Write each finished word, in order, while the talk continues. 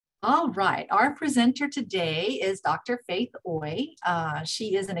All right, our presenter today is Dr. Faith Oy.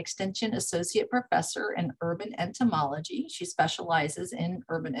 She is an Extension Associate Professor in Urban Entomology. She specializes in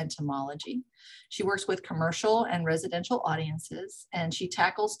urban entomology. She works with commercial and residential audiences, and she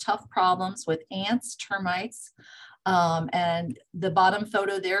tackles tough problems with ants, termites, and the bottom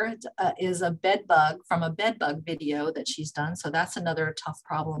photo there is a bed bug from a bed bug video that she's done. So that's another tough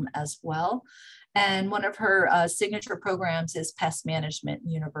problem as well. And one of her signature programs is Pest Management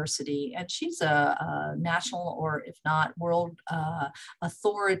University. And she's a national or if not world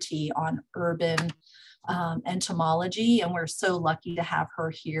authority on urban entomology. And we're so lucky to have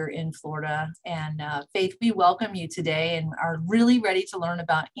her here in Florida. And Faith, we welcome you today and are really ready to learn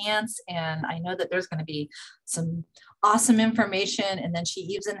about ants. And I know that there's going to be some awesome information. And then she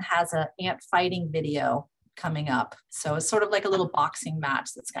even has an ant fighting video coming up. So it's sort of like a little boxing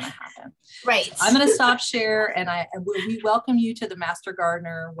match that's going to happen. Right. So I'm going to stop share and we welcome you to the Master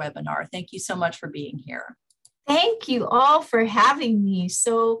Gardener webinar. Thank you so much for being here. Thank you all for having me.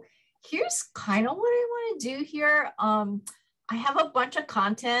 So here's kind of what I want to do here. I have a bunch of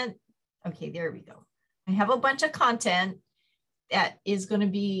content. Okay, there we go. I have a bunch of content that is going to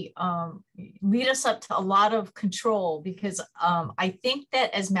be lead us up to a lot of control because I think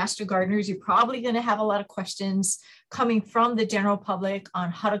that as master gardeners, you're probably going to have a lot of questions coming from the general public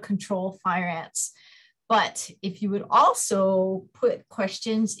on how to control fire ants. But if you would also put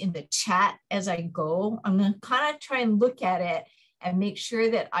questions in the chat as I go, I'm going to kind of try and look at it and make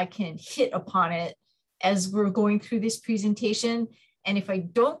sure that I can hit upon it as we're going through this presentation. And if I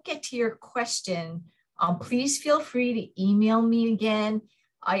don't get to your question, please feel free to email me again.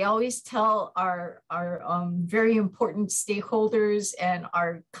 I always tell our very important stakeholders and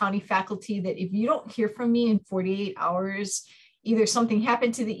our county faculty that if you don't hear from me in 48 hours, either something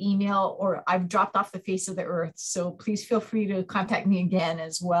happened to the email or I've dropped off the face of the earth. So please feel free to contact me again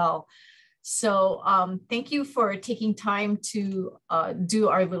as well. So thank you for taking time to do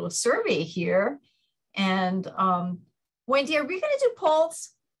our little survey here. And Wendy, are we going to do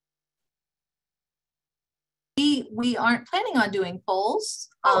polls? We aren't planning on doing polls.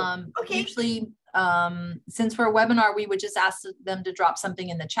 Okay. Usually, since we're a webinar, we would just ask them to drop something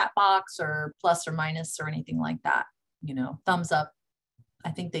in the chat box or plus or minus or anything like that. You know, thumbs up.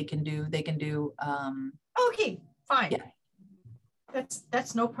 I think they can do. Okay, fine. Yeah.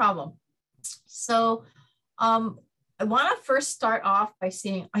 That's no problem. So, I want to first start off by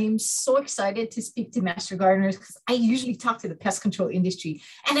saying I am so excited to speak to master gardeners because I usually talk to the pest control industry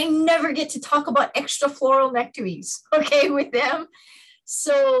and I never get to talk about extra floral nectaries, okay, with them.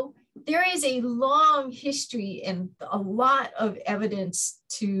 So there is a long history and a lot of evidence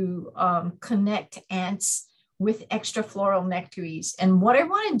to connect ants with extra floral nectaries. And what I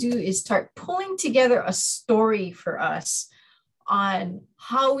want to do is start pulling together a story for us on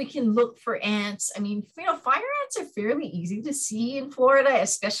how we can look for ants. I mean, you know, fire ants are fairly easy to see in Florida,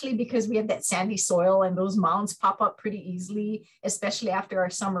 especially because we have that sandy soil and those mounds pop up pretty easily, especially after our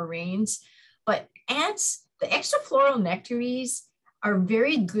summer rains. But ants, the extra floral nectaries are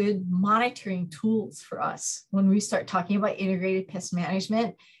very good monitoring tools for us when we start talking about integrated pest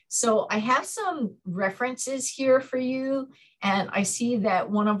management. So I have some references here for you. And I see that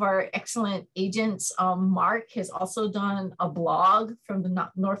one of our excellent agents, Mark, has also done a blog from the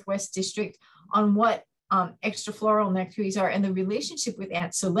Northwest District on what extra floral nectaries are and the relationship with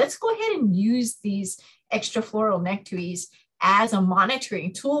ants. So let's go ahead and use these extra floral nectaries as a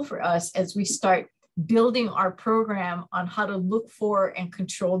monitoring tool for us as we start building our program on how to look for and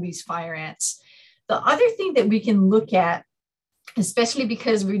control these fire ants. The other thing that we can look at, especially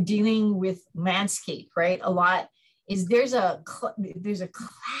because we're dealing with landscape, right, a lot, is there's a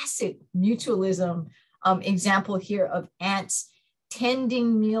classic mutualism example here of ants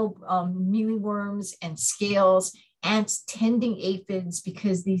tending mealyworms and scales, ants tending aphids,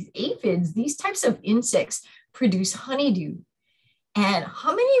 because these aphids, these types of insects, produce honeydew. And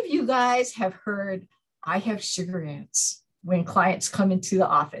how many of you guys have heard, I have sugar ants, when clients come into the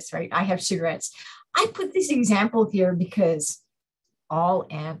office, right? I have sugar ants. I put this example here because all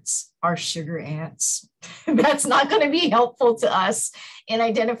ants are sugar ants. That's not going to be helpful to us in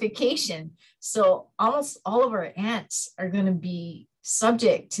identification. So almost all of our ants are going to be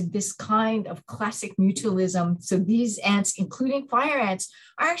subject to this kind of classic mutualism. So these ants, including fire ants,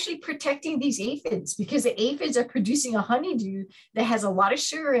 are actually protecting these aphids because the aphids are producing a honeydew that has a lot of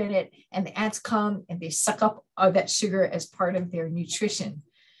sugar in it, and the ants come and they suck up that sugar as part of their nutrition.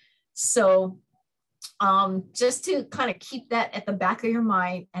 So just to kind of keep that at the back of your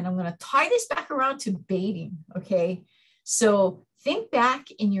mind, and I'm going to tie this back around to baiting, okay? So think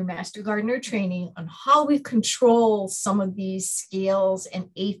back in your master gardener training on how we control some of these scales and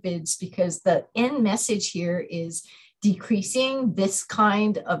aphids, because the end message here is decreasing this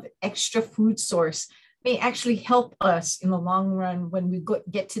kind of extra food source may actually help us in the long run when we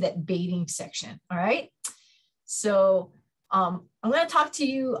get to that baiting section. All right. So I'm going to talk to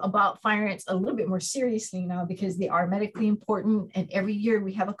you about fire ants a little bit more seriously now, because they are medically important. And every year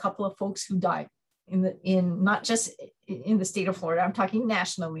we have a couple of folks who die in not just in the state of Florida, I'm talking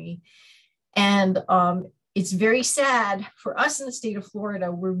nationally. And it's very sad for us in the state of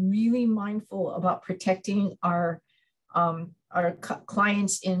Florida. We're really mindful about protecting our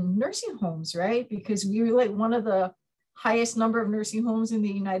clients in nursing homes, right? Because we were like one of the highest number of nursing homes in the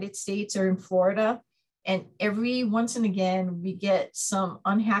United States are in Florida. And every once and again, we get some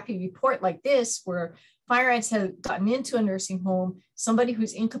unhappy report like this, where fire ants have gotten into a nursing home, somebody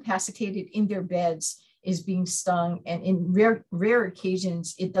who's incapacitated in their beds is being stung. And in rare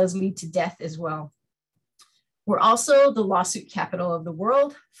occasions, it does lead to death as well. We're also the lawsuit capital of the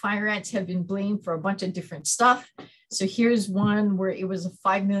world. Fire ants have been blamed for a bunch of different stuff. So here's one where it was a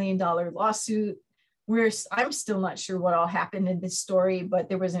 $5 million lawsuit, where I'm still not sure what all happened in this story, but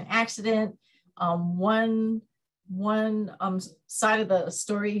there was an accident. One side of the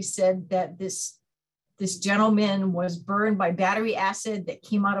story said that this gentleman was burned by battery acid that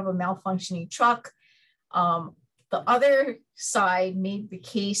came out of a malfunctioning truck. The other side made the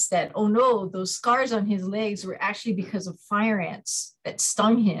case that, oh no, those scars on his legs were actually because of fire ants that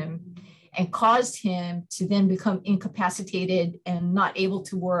stung him and caused him to then become incapacitated and not able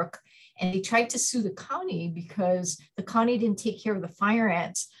to work. And they tried to sue the county because the county didn't take care of the fire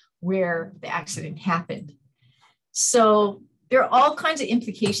ants where the accident happened. So there are all kinds of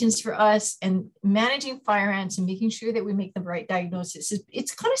implications for us, and managing fire ants and making sure that we make the right diagnosis,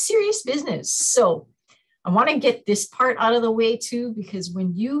 it's kind of serious business. So I want to get this part out of the way too, because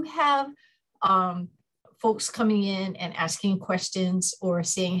when you have folks coming in and asking questions or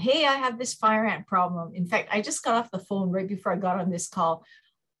saying, hey, I have this fire ant problem. In fact, I just got off the phone right before I got on this call.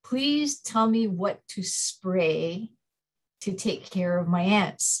 Please tell me what to spray to take care of my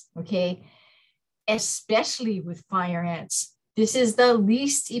ants, okay? Especially with fire ants. This is the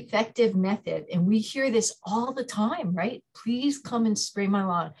least effective method. And we hear this all the time, right? Please come and spray my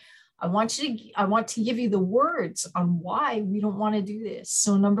lawn. I want to give you the words on why we don't want to do this.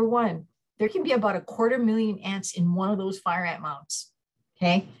 So number one, there can be about 250,000 ants in one of those fire ant mounds,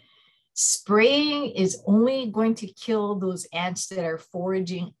 okay? Spraying is only going to kill those ants that are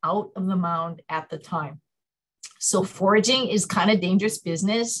foraging out of the mound at the time. So foraging is kind of dangerous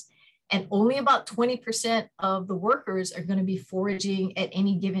business, and only about 20% of the workers are going to be foraging at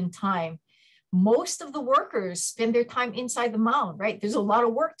any given time. Most of the workers spend their time inside the mound, right? There's a lot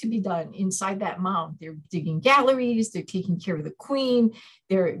of work to be done inside that mound. They're digging galleries, they're taking care of the queen,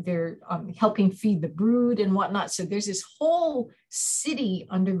 they're helping feed the brood and whatnot. So there's this whole city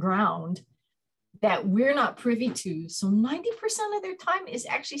underground that we're not privy to. So 90% of their time is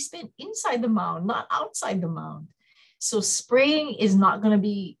actually spent inside the mound, not outside the mound. So spraying is not going to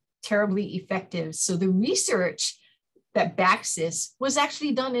be terribly effective. So the research that backs this was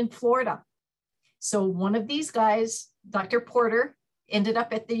actually done in Florida. So one of these guys, Dr. Porter, ended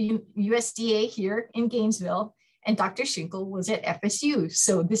up at the USDA here in Gainesville, and Dr. Schinkel was at FSU.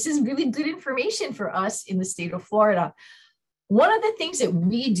 So this is really good information for us in the state of Florida. One of the things that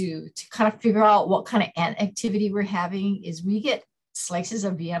we do to kind of figure out what kind of ant activity we're having is we get slices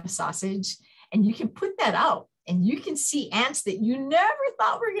of Vienna sausage, and you can put that out and you can see ants that you never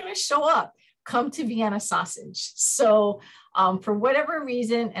thought were going to show up come to Vienna sausage. So for whatever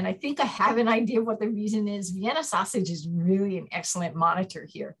reason, and I think I have an idea of what the reason is, Vienna sausage is really an excellent monitor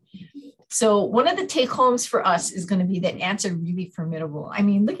here. So one of the take homes for us is going to be that ants are really formidable. I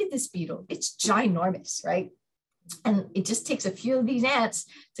mean, look at this beetle. It's ginormous, right? And it just takes a few of these ants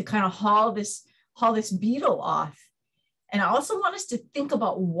to kind of haul this beetle off. And I also want us to think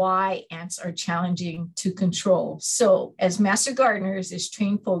about why ants are challenging to control. So as master gardeners, as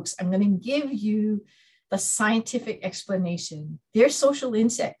trained folks, I'm going to give you the scientific explanation. They're social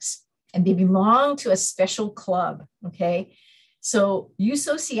insects and they belong to a special club, okay? So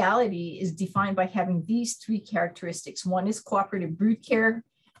eusociality is defined by having these three characteristics. One is cooperative brood care,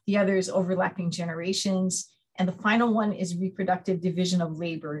 the other is overlapping generations, and the final one is reproductive division of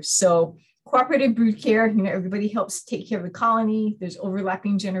labor. So cooperative brood care, everybody helps take care of the colony. There's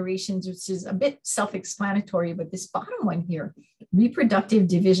overlapping generations, which is a bit self-explanatory, but this bottom one here, reproductive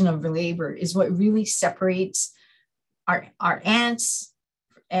division of labor, is what really separates our ants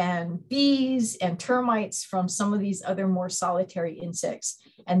and bees and termites from some of these other more solitary insects.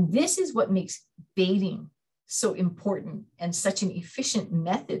 And this is what makes baiting so important and such an efficient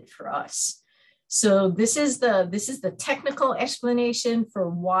method for us. So this is the technical explanation for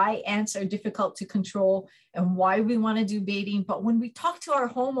why ants are difficult to control and why we want to do baiting. But when we talk to our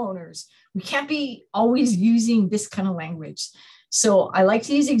homeowners, we can't be always using this kind of language. So I like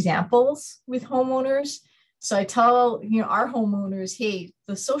to use examples with homeowners. So I tell our homeowners, hey,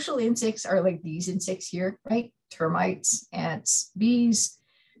 the social insects are like these insects here, right? Termites, ants, bees.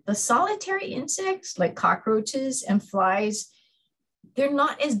 The solitary insects like cockroaches and flies, they're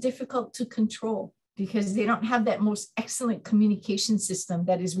not as difficult to control because they don't have that most excellent communication system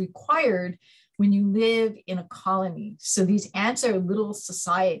that is required when you live in a colony. So these ants are a little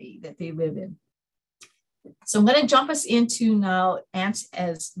society that they live in. So I'm going to jump us into now ants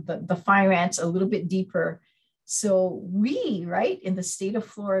as the fire ants a little bit deeper. So we, right, in the state of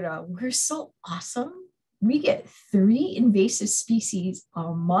Florida, we're so awesome. We get 3 invasive species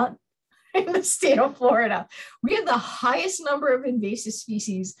a month in the state of Florida. We have the highest number of invasive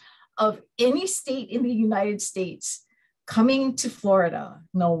species of any state in the United States coming to Florida.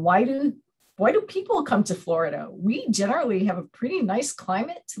 Now, why do people come to Florida? We generally have a pretty nice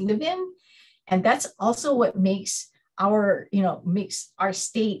climate to live in. And that's also what makes our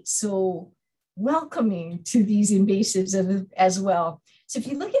state so welcoming to these invasives as well. So if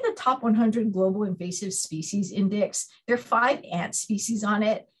you look at the top 100 global invasive species index, there are 5 ant species on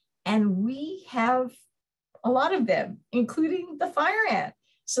it. And we have a lot of them, including the fire ant.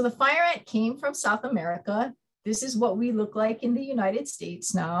 So the fire ant came from South America. This is what we look like in the United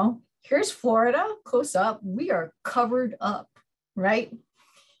States now. Here's Florida, close up. We are covered up, right?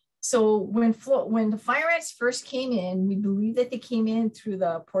 So when the fire ants first came in, we believe that they came in through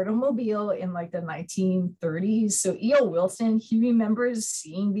the Port of Mobile in like the 1930s. So E.O. Wilson, he remembers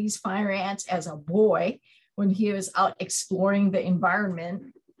seeing these fire ants as a boy when he was out exploring the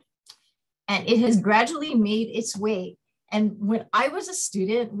environment. And it has gradually made its way. And when I was a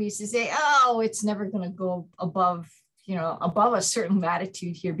student, we used to say, oh, it's never going to go above a certain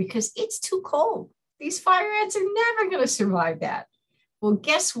latitude here because it's too cold. These fire ants are never going to survive that. Well,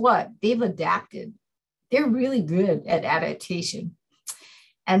 guess what? They've adapted. They're really good at adaptation.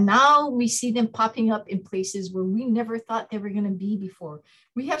 And now we see them popping up in places where we never thought they were going to be before.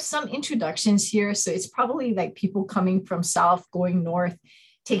 We have some introductions here. So it's probably like people coming from south, going north,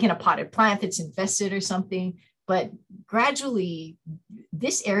 taking a potted plant that's infested or something. But gradually,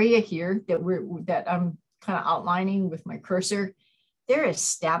 this area here that I'm kind of outlining with my cursor, they're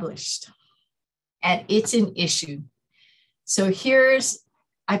established. And it's an issue. So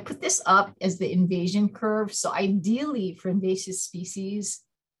I put this up as the invasion curve. So ideally for invasive species,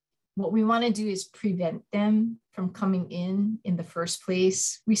 what we want to do is prevent them from coming in the first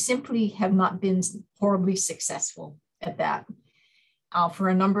place. We simply have not been horribly successful at that for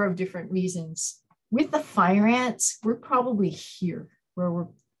a number of different reasons. With the fire ants, we're probably here where we're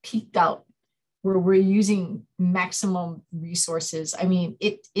peaked out, where we're using maximum resources. I mean,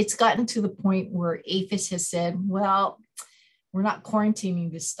 it's gotten to the point where APHIS has said, well, we're not quarantining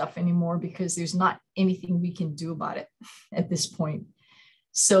this stuff anymore because there's not anything we can do about it at this point.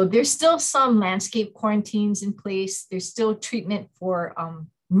 So there's still some landscape quarantines in place. There's still treatment for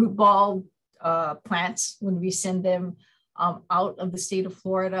root ball plants when we send them out of the state of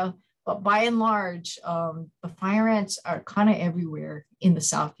Florida. But by and large, the fire ants are kind of everywhere in the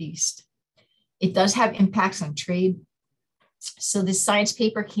Southeast. It does have impacts on trade. So this science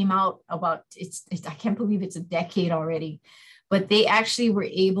paper came out about, I can't believe it's a decade already, but they actually were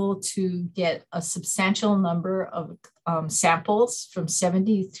able to get a substantial number of samples from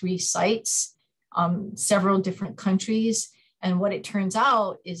 73 sites, several different countries. And what it turns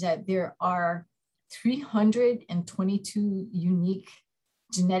out is that there are 322 unique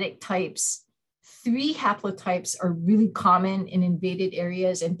genetic types. 3 haplotypes are really common in invaded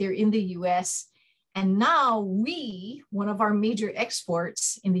areas, and they're in the US. And now one of our major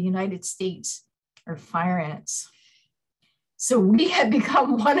exports in the United States are fire ants. So we have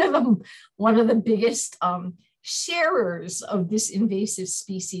become one of the biggest sharers of this invasive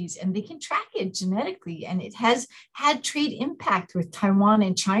species, and they can track it genetically. And it has had trade impact with Taiwan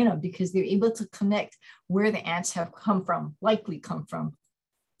and China because they're able to connect where the ants have likely come from.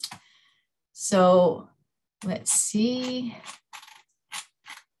 So let's see.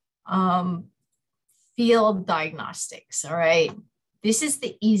 Field diagnostics, all right. This is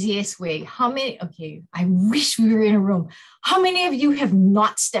the easiest way. I wish we were in a room. How many of you have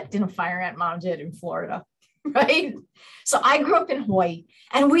not stepped in a fire ant mound yet in Florida, right? So I grew up in Hawaii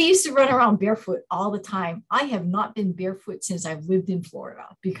and we used to run around barefoot all the time. I have not been barefoot since I've lived in Florida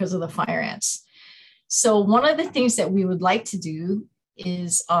because of the fire ants. So one of the things that we would like to do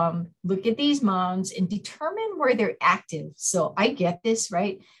is look at these mounds and determine where they're active. So I get this,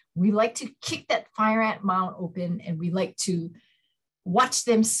 right? We like to kick that fire ant mound open and we like to watch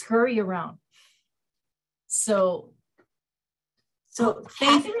them scurry around. So Faith,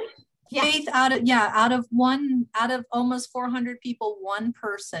 Catherine, Faith, out of almost 400 people, one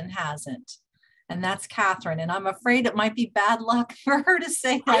person hasn't, and that's Catherine. And I'm afraid it might be bad luck for her to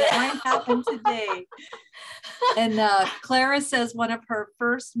say that. It might happen today. And Clara says one of her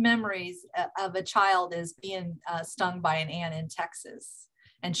first memories of a child is being stung by an ant in Texas.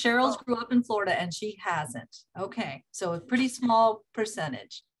 And Cheryl's grew up in Florida and she hasn't. Okay, so a pretty small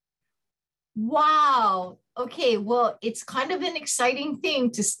percentage. Wow. Okay. Well, it's kind of an exciting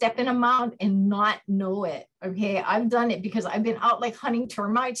thing to step in a mound and not know it. Okay. I've done it because I've been out like hunting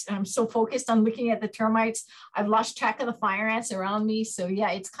termites and I'm so focused on looking at the termites. I've lost track of the fire ants around me. So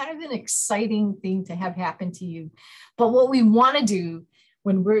yeah, it's kind of an exciting thing to have happen to you. But what we want to do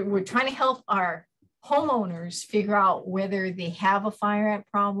when we're trying to help our homeowners figure out whether they have a fire ant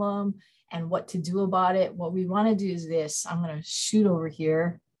problem and what to do about it, what we want to do is this. I'm going to shoot over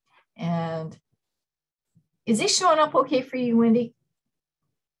here. And is this showing up okay for you, Wendy?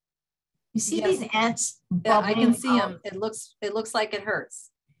 You see these ants? Yeah, I can see them. It looks like it hurts.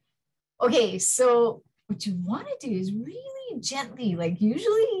 Okay, so what you want to do is really gently, like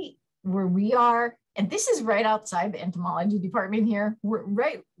usually where we are, and this is right outside the entomology department here.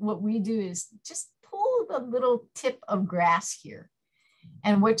 What we do is just pull the little tip of grass here.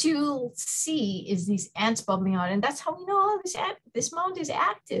 And what you'll see is these ants bubbling out. And that's how we know this mound is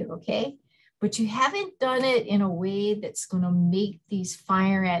active, okay? But you haven't done it in a way that's going to make these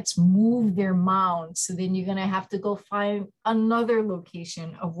fire ants move their mound. So then you're going to have to go find another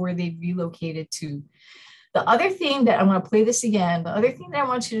location of where they relocated to. The other thing that I want to play this again, the other thing that I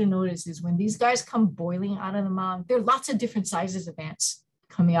want you to notice is when these guys come boiling out of the mound, there are lots of different sizes of ants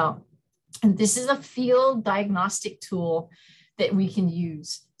coming out. And this is a field diagnostic tool that we can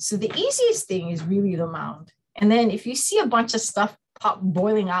use. So the easiest thing is really the mound. And then if you see a bunch of stuff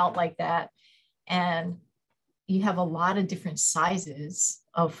boiling out like that, and you have a lot of different sizes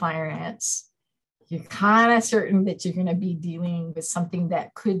of fire ants, you're kind of certain that you're going to be dealing with something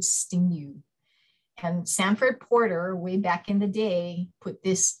that could sting you. And Sanford Porter, way back in the day, put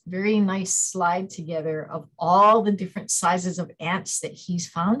this very nice slide together of all the different sizes of ants that he's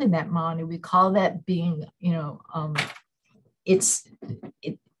found in that mound. And we call that being, it's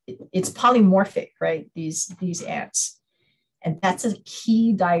polymorphic, right? These ants. And that's a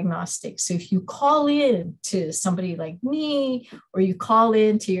key diagnostic. So if you call in to somebody like me, or you call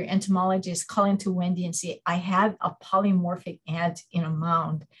in to your entomologist, call in to Wendy and say, I have a polymorphic ant in a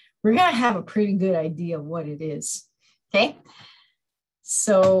mound, we're going to have a pretty good idea of what it is. Okay.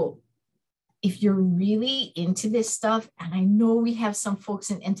 So if you're really into this stuff, and I know we have some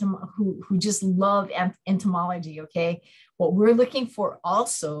folks in who just love entomology, okay? What we're looking for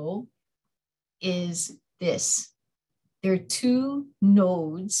also is this. There are two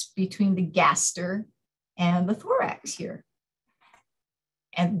nodes between the gaster and the thorax here.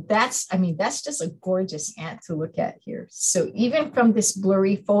 And that's just a gorgeous ant to look at here. So even from this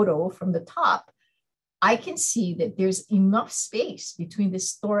blurry photo from the top, I can see that there's enough space between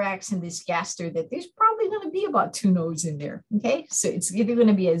this thorax and this gaster that there's probably going to be about two nodes in there. Okay, so it's either going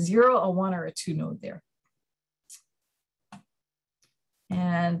to be a 0, a 1, or a 2 node there.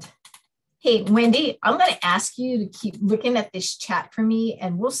 And hey, Wendy, I'm going to ask you to keep looking at this chat for me,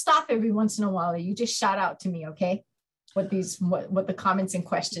 and we'll stop every once in a while. You just shout out to me, okay? What the comments and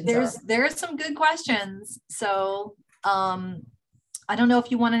questions are. There's some good questions. So I don't know if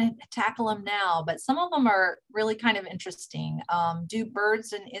you want to tackle them now, but some of them are really kind of interesting. Do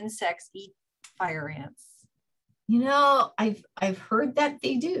birds and insects eat fire ants? You know, I've heard that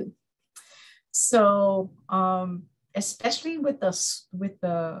they do. So especially with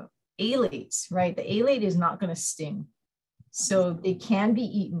the alates, right? The alate is not going to sting. So they can be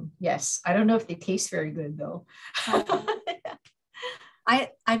eaten. Yes. I don't know if they taste very good though.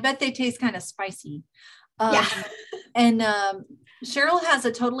 I bet they taste kind of spicy. Yeah. And Cheryl has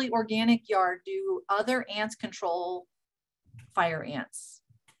a totally organic yard. Do other ants control fire ants?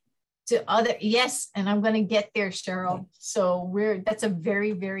 Yes. And I'm going to get there, Cheryl. Okay. So that's a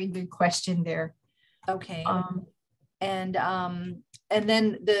very, very good question there. Okay. And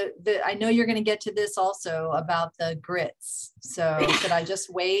then I know you're going to get to this also about the grits. So should I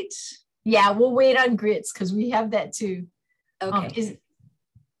just wait? Yeah, we'll wait on grits because we have that too. Okay.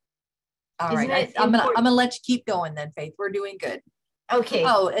 All right. I'm gonna let you keep going then, Faith. We're doing good. Okay.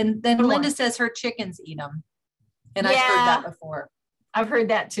 Oh, and then Linda says her chickens eat them, and I've heard that before. I've heard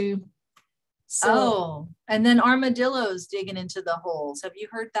that too. So, Oh, and then armadillos digging into the holes. Have you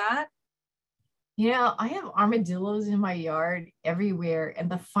heard that? I have armadillos in my yard everywhere, and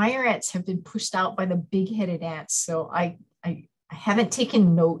the fire ants have been pushed out by the big-headed ants. So I haven't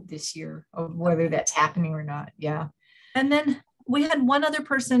taken note this year of whether Okay. that's happening or not. Yeah. And then we had one other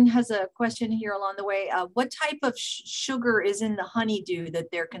person has a question here along the way. What type of sugar is in the honeydew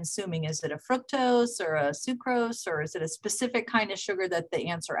that they're consuming? Is it a fructose or a sucrose, or is it a specific kind of sugar that the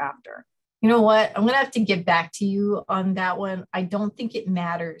ants are after? You know what? I'm gonna have to get back to you on that one. I don't think it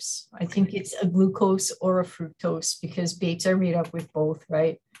matters. I Okay. think it's a glucose or a fructose because baits are made up with both,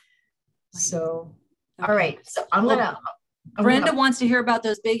 right? Right. So, all Okay. right. So Well, I'm Brenda gonna, wants to hear about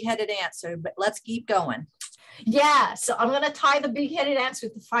those big-headed ants, so but let's keep going. yeah. So I'm gonna tie the big-headed ants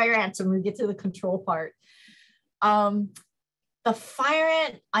with the fire ants when we get to the control part. Um, the fire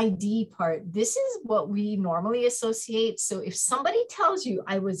ant ID part, this is what we normally associate. So if somebody tells you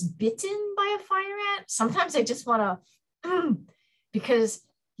I was bitten by a fire ant, sometimes I just want to, because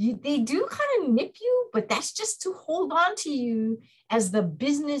they do kind of nip you, but that's just to hold on to you as the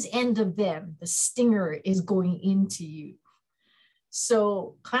business end of them. The stinger is going into you.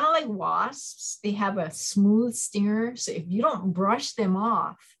 So kind of like wasps, they have a smooth stinger. So if you don't brush them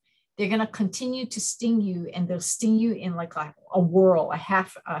off, they're going to continue to sting you, and they'll sting you in like a whirl, a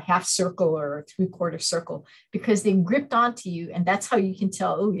half circle or a 3/4 circle, because they gripped onto you. And that's how you can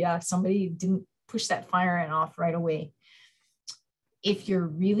tell, oh yeah, somebody didn't push that fire ant off right away. If you're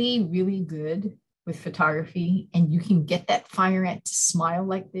really, really good with photography and you can get that fire ant to smile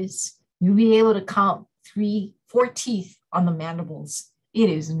like this, you'll be able to count 3, 4 teeth on the mandibles. It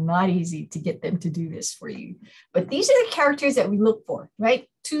is not easy to get them to do this for you. But these are the characters that we look for, right?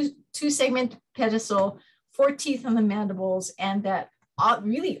 Two segment pedestal, 4 teeth on the mandibles, and that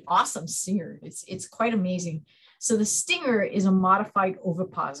really awesome stinger. It's quite amazing. So the stinger is a modified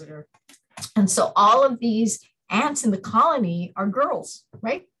ovipositor. And so all of these ants in the colony are girls,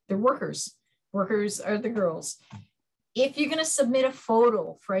 right? They're workers. Workers are the girls. If you're going to submit a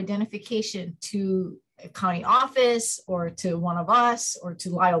photo for identification to a county office or to one of us or to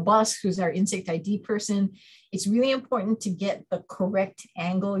Lyle Bus, who's our insect ID person, it's really important to get the correct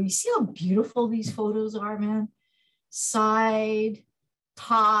angle. You see how beautiful these photos are, man? Side,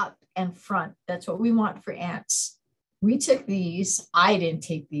 top, and front. That's what we want for ants. We took these. I didn't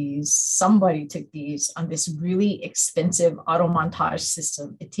take these. Somebody took these on this really expensive auto montage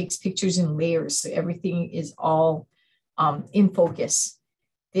system. It takes pictures in layers, so everything is all in focus.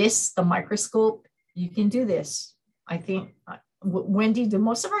 The microscope, you can do this. I think, Wendy, do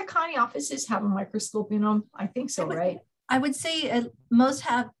most of our county offices have a microscope in them? I think so, right? I would say most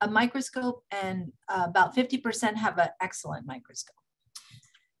have a microscope, and about 50% have an excellent microscope.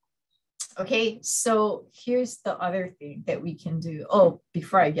 Okay, so here's the other thing that we can do. Oh,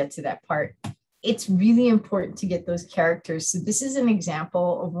 before I get to that part, it's really important to get those characters. So this is an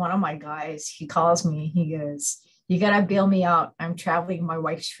example of one of my guys. He calls me, he goes, you gotta bail me out. I'm traveling, my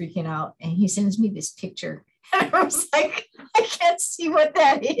wife's freaking out. And he sends me this picture. And I was like, I can't see what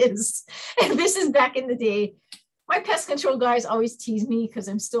that is. And this is back in the day. My pest control guys always tease me because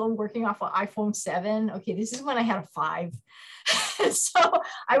I'm still working off an iPhone 7. Okay, this is when I had a 5. So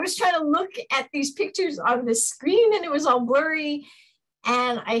I was trying to look at these pictures on the screen and it was all blurry.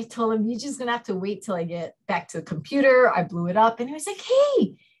 And I told him, you're just gonna have to wait till I get back to the computer. I blew it up and he was like,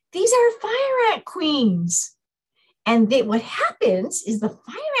 hey, these are fire ant queens. And what happens is the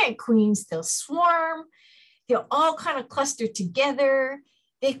fire ant queens, they'll swarm, they'll all kind of cluster together,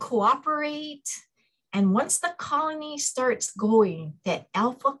 they cooperate. And once the colony starts going, that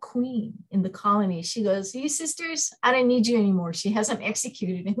alpha queen in the colony, she goes, you sisters, I don't need you anymore. She has them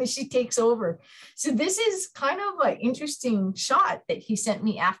executed and then she takes over. So this is kind of an interesting shot that he sent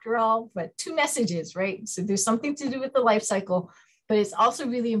me after all, but 2 messages, right? So there's something to do with the life cycle, but it's also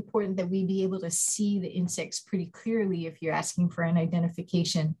really important that we be able to see the insects pretty clearly if you're asking for an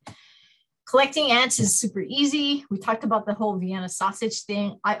identification. Collecting ants is super easy. We talked about the whole Vienna sausage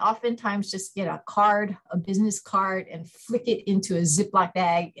thing. I oftentimes just get a card, a business card, and flick it into a Ziploc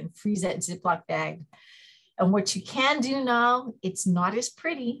bag and freeze that Ziploc bag. And what you can do now, it's not as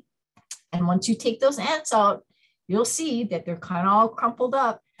pretty. And once you take those ants out, you'll see that they're kind of all crumpled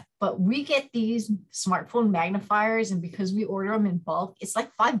up. But we get these smartphone magnifiers, and because we order them in bulk, it's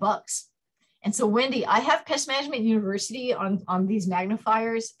like $5. And so, Wendy, I have Pest Management University on these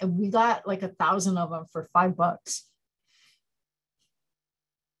magnifiers, and we got like 1,000 of them for $5.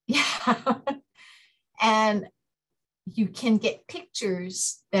 Yeah. And you can get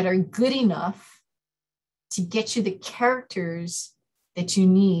pictures that are good enough to get you the characters that you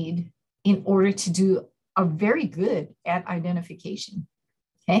need in order to do a very good ant identification.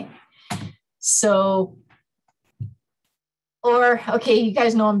 Okay. So, or, okay, you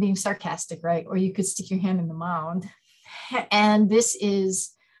guys know I'm being sarcastic, right? Or you could stick your hand in the mound. And this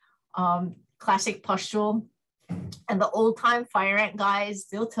is classic pustule. And the old time fire ant guys,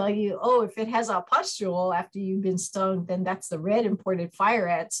 they'll tell you, oh, if it has a pustule after you've been stung, then that's the red imported fire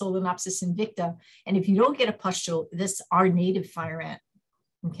ant, Solenopsis invicta. And if you don't get a pustule, this is our native fire ant,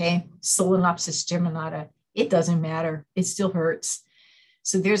 okay? Solenopsis geminata. It doesn't matter. It still hurts.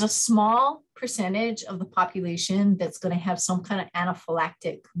 So there's a small percentage of the population that's going to have some kind of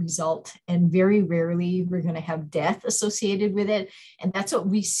anaphylactic result. And very rarely we're going to have death associated with it. And that's what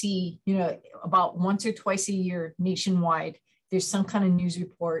we see, you know, about once or twice a year nationwide. There's some kind of news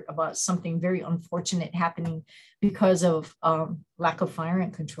report about something very unfortunate happening because of lack of fire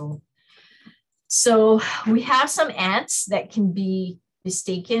ant control. So we have some ants that can be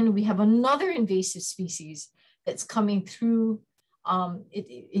mistaken. We have another invasive species that's coming through.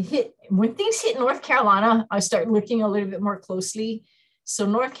 It hit when things hit North Carolina. I started looking a little bit more closely. So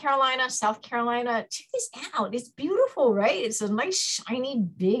North Carolina, South Carolina, check this out. It's beautiful, right? It's a nice, shiny,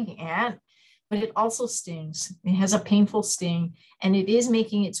 big ant, but it also stings. It has a painful sting, and it is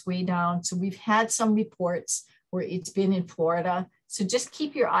making its way down. So we've had some reports where it's been in Florida. So just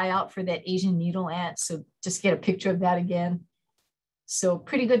keep your eye out for that Asian needle ant. So just get a picture of that again. So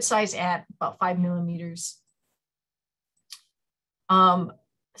pretty good size ant, about 5 millimeters.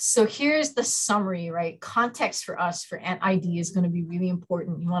 So here's the summary, right? Context for us for ant ID is going to be really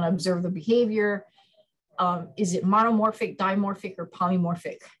important. You want to observe the behavior. Is it monomorphic, dimorphic, or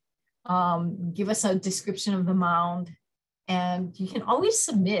polymorphic? Give us a description of the mound. And you can always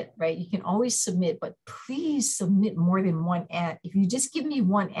submit, right? You can always submit, but please submit more than one ant. If you just give me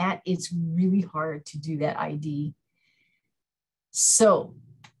one ant, it's really hard to do that ID. So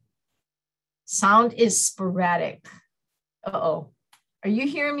sound is sporadic. Uh-oh. Are you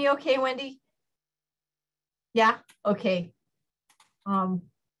hearing me okay, Wendy? Yeah, okay.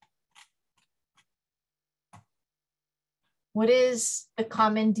 What is the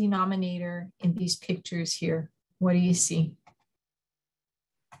common denominator in these pictures here? What do you see?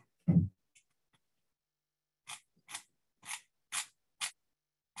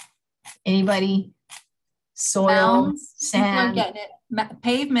 Anybody? Soil, mounds. sand. I'm getting it.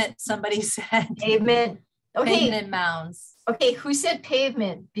 Pavement, somebody said. Pavement. Okay. Pavement and mounds. Okay, who said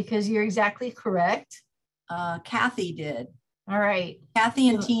pavement? Because you're exactly correct. Kathy did. All right. Kathy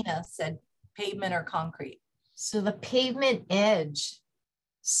and Tina said pavement or concrete. So the pavement edge.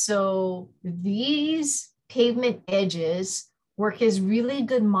 So these pavement edges work as really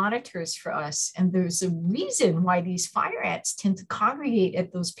good monitors for us. And there's a reason why these fire ants tend to congregate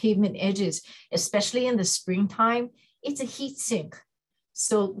at those pavement edges, especially in the springtime. It's a heat sink.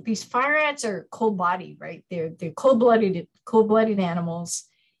 So these fire ants are cold-bodied, right? They're cold-blooded animals,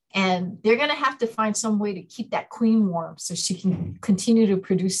 and they're going to have to find some way to keep that queen warm so she can continue to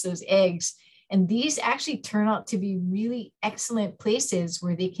produce those eggs. And these actually turn out to be really excellent places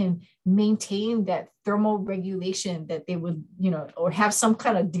where they can maintain that thermal regulation that they would, you know, or have some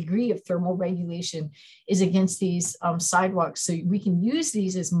kind of degree of thermal regulation is against these sidewalks. So we can use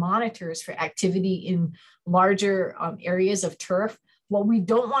these as monitors for activity in larger areas of turf. What we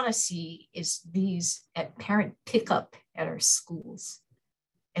don't want to see is these at parent pickup at our schools.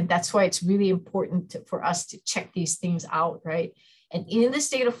 And that's why it's really important for us to check these things out, right? And in the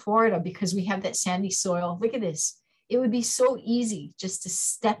state of Florida, because we have that sandy soil, look at this. It would be so easy just to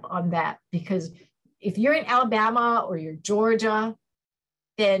step on that, because if you're in Alabama or you're Georgia,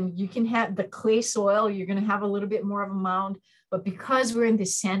 then you can have the clay soil, you're going to have a little bit more of a mound. But because we're in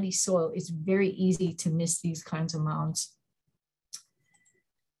this sandy soil, it's very easy to miss these kinds of mounds.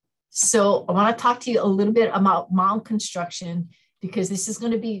 So I want to talk to you a little bit about mound construction, because this is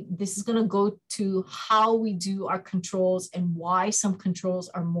going to go to how we do our controls and why some controls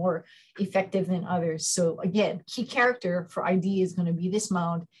are more effective than others. So again, key character for ID is going to be this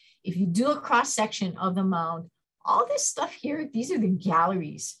mound. If you do a cross section of the mound, all this stuff here, these are the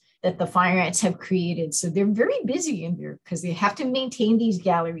galleries that the fire ants have created. So they're very busy in there because they have to maintain these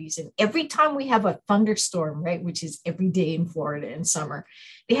galleries. And every time we have a thunderstorm, right, which is every day in Florida in summer,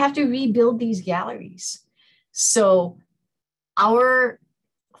 they have to rebuild these galleries. So our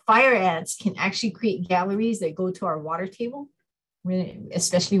fire ants can actually create galleries that go to our water table,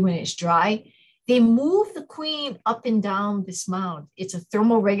 especially when it's dry. They move the queen up and down this mound. It's a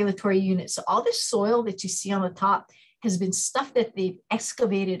thermal regulatory unit. So all this soil that you see on the top has been stuff that they've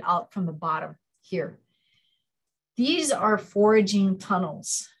excavated out from the bottom here. These are foraging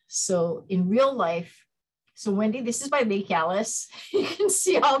tunnels. So in real life, so Wendy, this is by Lake Alice. You can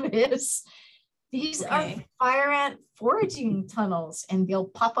see all this. These are Okay. fire ant foraging tunnels, and they'll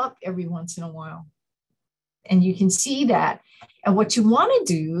pop up every once in a while. And you can see that. And what you want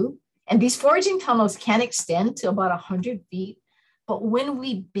to do, and these foraging tunnels can extend to about 100 feet, but when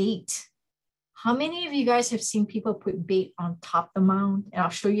we bait, how many of you guys have seen people put bait on top of the mound? And I'll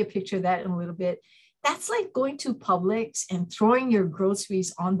show you a picture of that in a little bit. That's like going to Publix and throwing your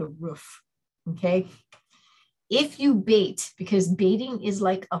groceries on the roof, okay? If you bait, because baiting is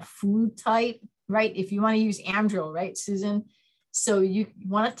like a food type, right? If you want to use Amdril, right, Susan? So you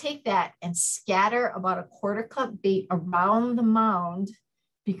want to take that and scatter about a 1/4 cup bait around the mound,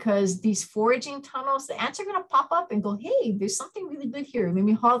 because these foraging tunnels, the ants are going to pop up and go, hey, there's something really good here. Let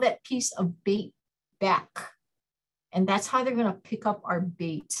me haul that piece of bait back. And that's how they're going to pick up our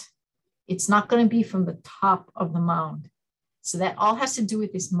bait. It's not going to be from the top of the mound. So that all has to do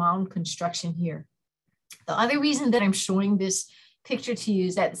with this mound construction here. The other reason that I'm showing this picture to you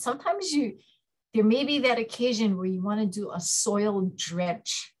is that sometimes there may be that occasion where you want to do a soil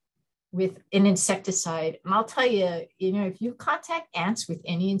drench with an insecticide. And I'll tell you, if you contact ants with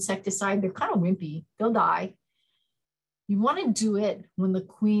any insecticide, they're kind of wimpy. They'll die. You want to do it when the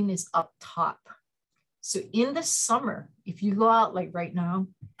queen is up top. So in the summer, if you go out like right now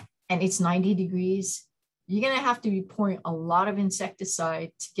and it's 90 degrees, you're going to have to be pouring a lot of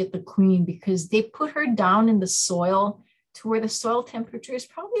insecticide to get the queen, because they put her down in the soil to where the soil temperature is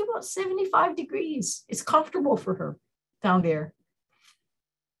probably about 75 degrees. It's comfortable for her down there.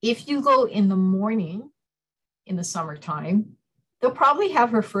 If you go in the morning in the summertime, they'll probably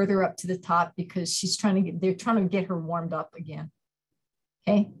have her further up to the top because they're trying to get her warmed up again.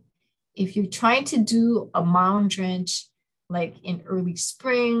 Okay. If you're trying to do a mound drench like in early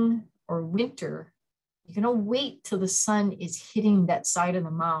spring or winter, you're going to wait till the sun is hitting that side of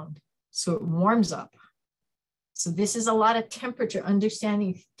the mound so it warms up. So this is a lot of temperature,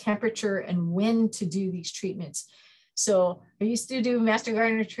 understanding temperature and when to do these treatments. So I used to do master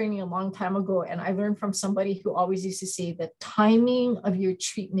gardener training a long time ago, and I learned from somebody who always used to say the timing of your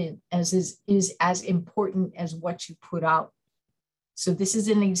treatment is as important as what you put out. So this is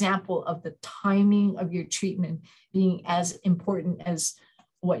an example of the timing of your treatment being as important as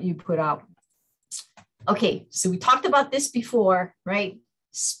what you put out. Okay, so we talked about this before, right?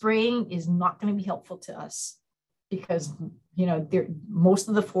 Spraying is not going to be helpful to us because, most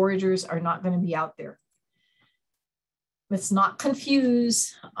of the foragers are not going to be out there. Let's not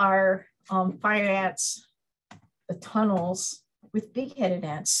confuse our fire ants, the tunnels, with big-headed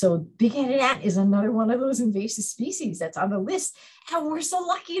ants. So big-headed ant is another one of those invasive species that's on the list. And we're so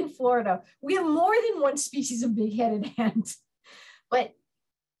lucky in Florida. We have more than one species of big-headed ant. But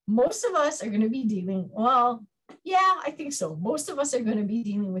most of us are going to be dealing, I think so. Most of us are going to be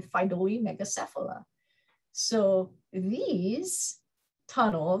dealing with Phydolia megacephala. So these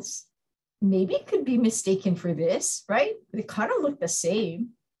tunnels maybe could be mistaken for this, right? They kind of look the same.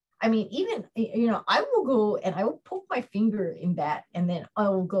 I mean, even, I will go and I will poke my finger in that, and then I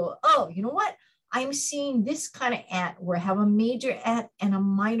will go, oh, you know what? I'm seeing this kind of ant where I have a major ant and a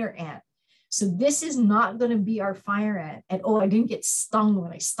minor ant. So this is not going to be our fire ant. And I didn't get stung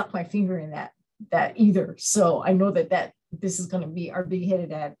when I stuck my finger in that either. So I know that this is going to be our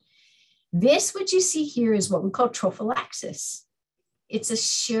big-headed ant. This, what you see here, is what we call trophallaxis. It's a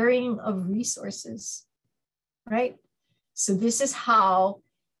sharing of resources, right? So this is how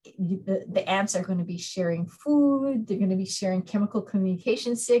the ants are going to be sharing food. They're going to be sharing chemical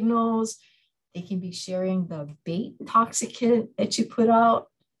communication signals. They can be sharing the bait toxicant that you put out.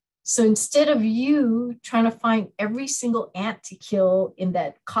 So instead of you trying to find every single ant to kill in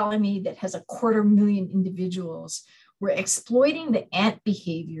that colony that has 250,000 individuals, we're exploiting the ant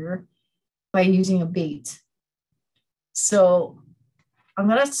behavior by using a bait. So I'm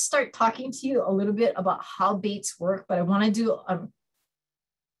going to start talking to you a little bit about how baits work, but I want to I'm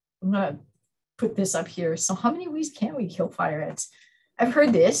going to put this up here. So how many ways can we kill fire ants? I've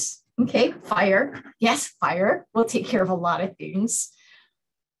heard this. Okay, fire. Yes, fire will take care of a lot of things.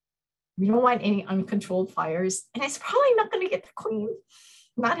 We don't want any uncontrolled fires, and it's probably not going to get the queen.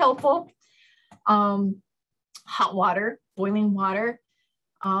 Not helpful. Hot water, boiling water.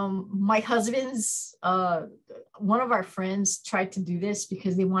 My husband's, one of our friends tried to do this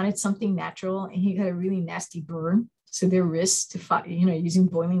because they wanted something natural, and he got a really nasty burn. So there are risks to, using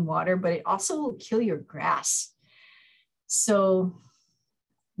boiling water, but it also will kill your grass. So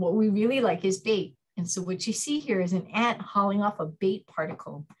what we really like is bait. And so what you see here is an ant hauling off a bait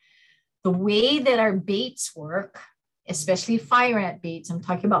particle. The way that our baits work, especially fire ant baits, I'm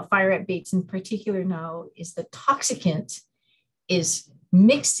talking about fire ant baits in particular now, is the toxicant is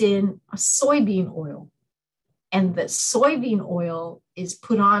mixed in a soybean oil. And the soybean oil is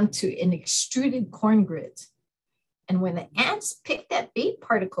put onto an extruded corn grit. And when the ants pick that bait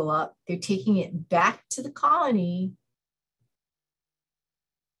particle up, they're taking it back to the colony.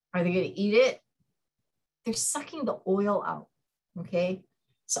 Are they going to eat it? They're sucking the oil out, okay?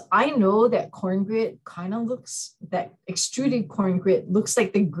 So I know that corn grit kind of looks, that extruded corn grit looks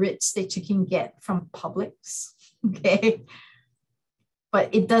like the grits that you can get from Publix, okay?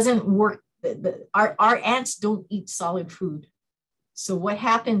 But it doesn't work. Our ants don't eat solid food. So what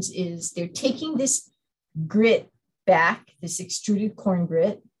happens is they're taking this grit back, this extruded corn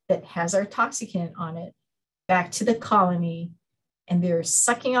grit that has our toxicant on it, back to the colony, and they're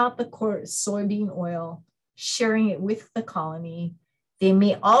sucking out the soybean oil, sharing it with the colony. They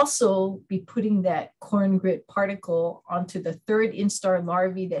may also be putting that corn grit particle onto the third instar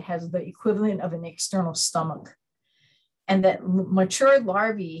larvae that has the equivalent of an external stomach. And that mature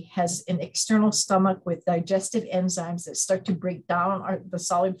larvae has an external stomach with digestive enzymes that start to break down the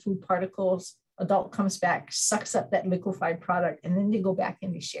solid food particles. Adult comes back, sucks up that liquefied product, and then they go back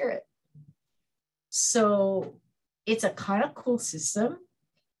and they share it. So it's a kind of cool system,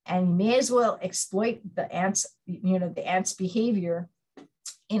 and you may as well exploit the ants, the ants' behavior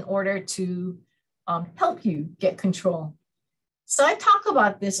in order to help you get control. So I talk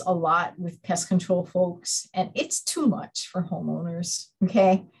about this a lot with pest control folks, and it's too much for homeowners,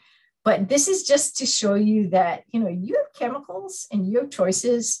 okay? But this is just to show you that, you have chemicals and you have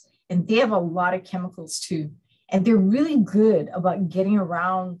choices, and they have a lot of chemicals too. And they're really good about getting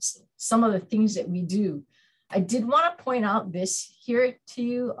around some of the things that we do. I did want to point out this here to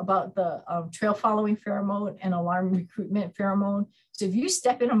you about the trail following pheromone and alarm recruitment pheromone. So if you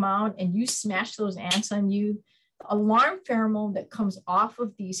step in a mound and you smash those ants on you, the alarm pheromone that comes off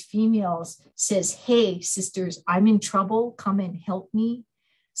of these females says, hey, sisters, I'm in trouble. Come and help me.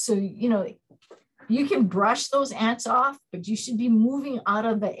 So, you can brush those ants off, but you should be moving out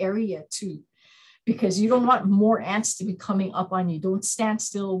of the area too, because you don't want more ants to be coming up on you. Don't stand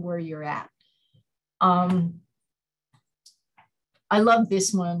still where you're at. I love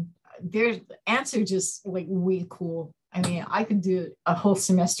this one. Ants are just like way cool. I mean, I could do a whole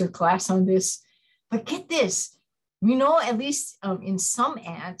semester class on this, but get this, at least in some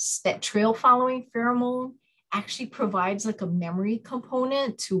ants, that trail following pheromone actually provides like a memory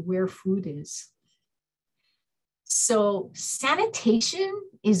component to where food is. So sanitation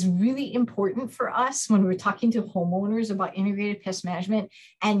is really important for us when we're talking to homeowners about integrated pest management.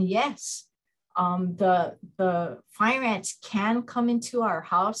 And yes, the fire ants can come into our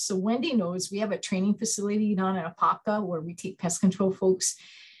house. So Wendy knows we have a training facility down in Apopka where we take pest control folks.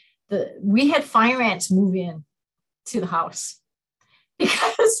 We had fire ants move in to the house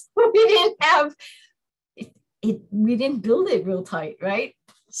because we didn't have it. We didn't build it real tight, right?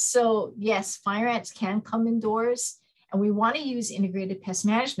 So yes, fire ants can come indoors, and we want to use integrated pest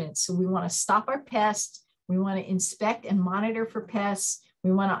management. So we want to stop our pests. We want to inspect and monitor for pests.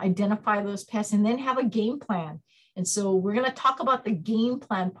 We want to identify those pests and then have a game plan. And so we're going to talk about the game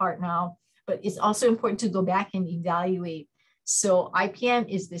plan part now, but it's also important to go back and evaluate. So IPM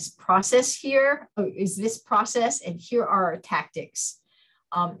is this process here, and here are our tactics.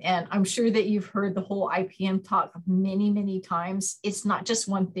 And I'm sure that you've heard the whole IPM talk many, many times. It's not just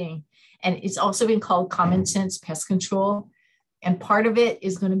one thing. And it's also been called common sense pest control. And part of it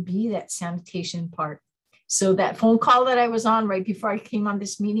is going to be that sanitation part. So that phone call that I was on right before I came on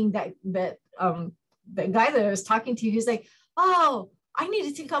this meeting, that the guy that I was talking to, he's like, oh, I need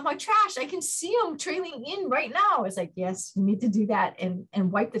to take out my trash. I can see them trailing in right now. It's like, yes, you need to do that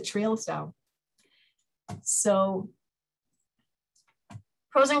and wipe the trails down. So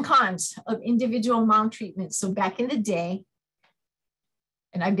pros and cons of individual mound treatment. So back in the day,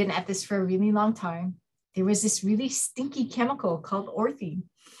 and I've been at this for a really long time, there was this really stinky chemical called orthene.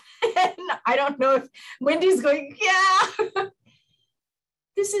 And I don't know if Wendy's going, yeah,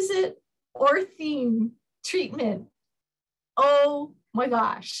 this is an orthene treatment. Oh my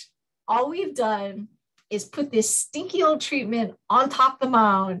gosh. All we've done is put this stinky old treatment on top of the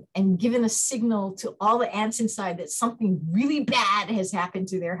mound and given a signal to all the ants inside that something really bad has happened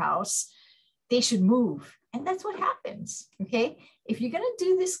to their house. They should move. And that's what happens, okay? If you're gonna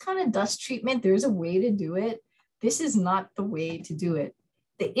do this kind of dust treatment, there's a way to do it. This is not the way to do it.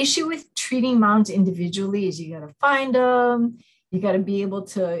 The issue with treating mounds individually is you gotta find them, you gotta be able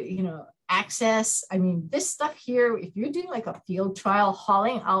to, access. I mean, this stuff here, if you're doing like a field trial,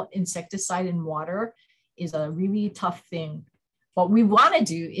 hauling out insecticide in water is a really tough thing. What we wanna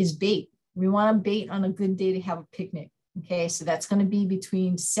do is bait. We wanna bait on a good day to have a picnic, okay? So that's gonna be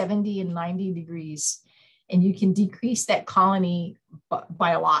between 70 and 90 degrees. And you can decrease that colony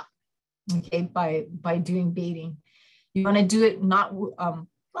by a lot, okay, by doing baiting. You want to do it not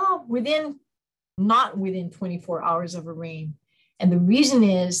within 24 hours of a rain. And the reason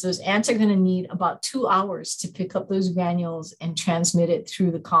is those ants are going to need about 2 hours to pick up those granules and transmit it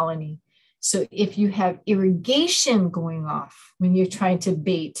through the colony. So if you have irrigation going off when you're trying to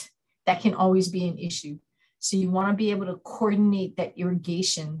bait, that can always be an issue. So you want to be able to coordinate that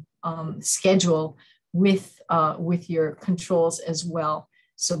irrigation schedule with your controls as well.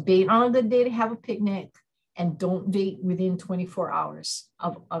 So bait on a good day to have a picnic, and don't bait within 24 hours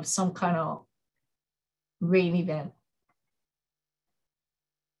of some kind of rain event.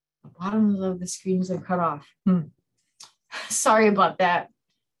 The bottom of the screens are cut off. Sorry about that.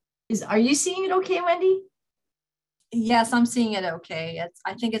 Are you seeing it okay, Wendy? Yes, I'm seeing it okay.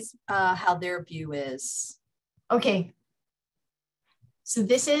 I think it's how their view is. Okay. So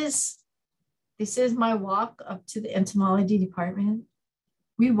this is my walk up to the entomology department.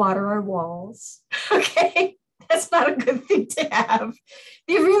 We water our walls. Okay. That's not a good thing to have.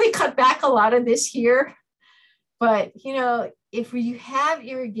 They really cut back a lot of this here. But, you know, if you have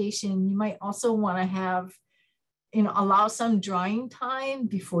irrigation, you might also want to have, you know, allow some drying time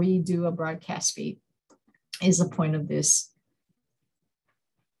before you do a broadcast bait is the point of this.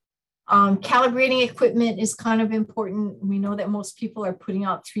 Calibrating equipment is kind of important. We know that most people are putting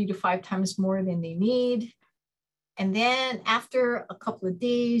out 3 to 5 times more than they need. And then after a couple of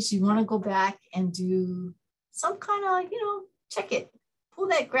days, you want to go back and do some kind of, you know, check it, pull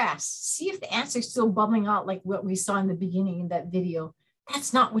that grass, see if the ants are still bubbling out like what we saw in the beginning in that video.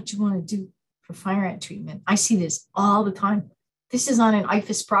 That's not what you want to do for fire ant treatment. I see this all the time. This is on an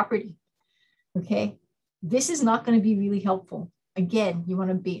IFAS property, okay? This is not going to be really helpful. Again, you want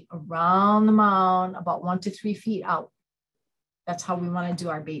to bait around the mound about 1 to 3 feet out. That's how we want to do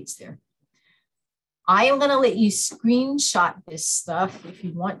our baits there. I am going to let you screenshot this stuff if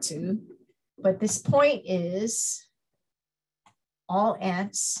you want to, but this point is all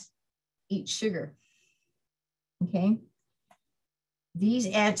ants eat sugar, okay? These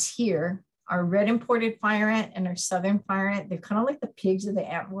ants here are red imported fire ant and our southern fire ant. They're kind of like the pigs of the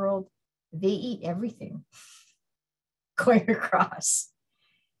ant world. They eat everything going across.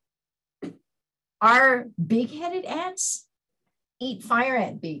 Our big-headed ants eat fire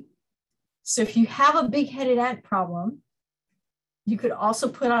ant bait. So if you have a big-headed ant problem, you could also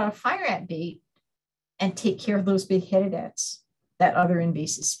put on a fire ant bait and take care of those big-headed ants, that other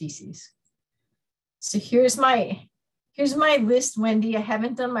invasive species. So here's my list, Wendy. I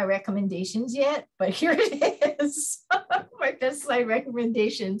haven't done my recommendations yet, but here it is. My pesticide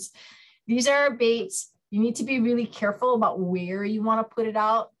recommendations. These are our baits. You need to be really careful about where you want to put it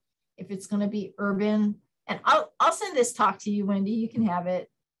out. If it's going to be urban, and I'll send this talk to you, Wendy. You can have it.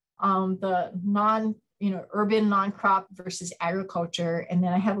 The urban non-crop versus agriculture. And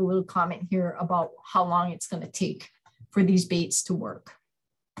then I have a little comment here about how long it's going to take for these baits to work.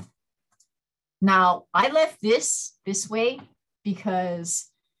 Now, I left this way because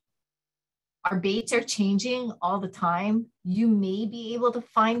our baits are changing all the time. You may be able to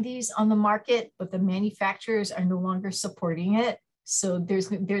find these on the market, but the manufacturers are no longer supporting it. So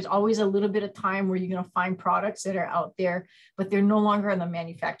there's always a little bit of time where you're going to find products that are out there, but they're no longer on the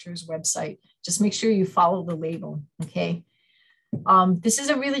manufacturer's website. Just make sure you follow the label, okay? This is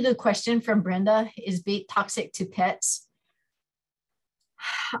a really good question from Brenda. Is bait toxic to pets?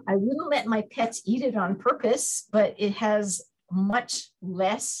 I wouldn't let my pets eat it on purpose, but it has much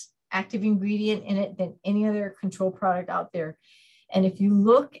less active ingredient in it than any other control product out there. And if you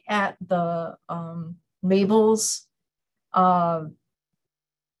look at the labels, I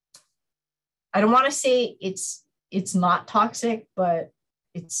don't want to say it's not toxic, but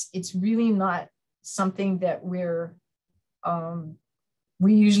it's really not something that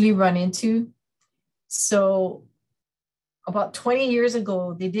we usually run into. So about 20 years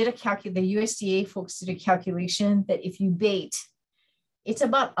ago, they did the USDA folks did a calculation that if you bait, it's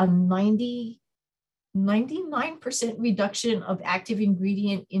about a 99% reduction of active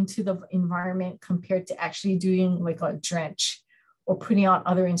ingredient into the environment compared to actually doing like a drench or putting out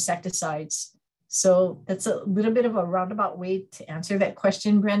other insecticides. So that's a little bit of a roundabout way to answer that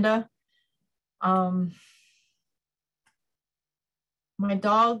question, Brenda. My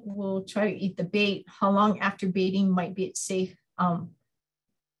dog will try to eat the bait. How long after baiting might be it safe?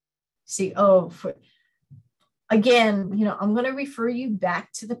 Again, I'm going to refer you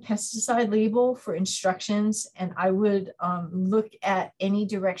back to the pesticide label for instructions, and I would look at any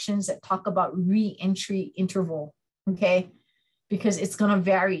directions that talk about re-entry interval, okay? Because it's going to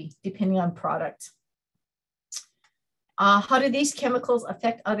vary depending on product. How do these chemicals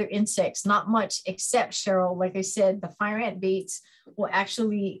affect other insects? Not much, except, Cheryl, like I said, the fire ant baits will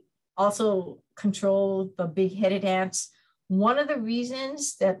actually also control the big-headed ants. One of the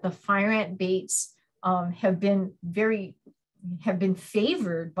reasons that the fire ant baits have been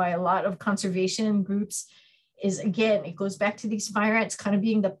favored by a lot of conservation groups is, again, it goes back to these fire ants kind of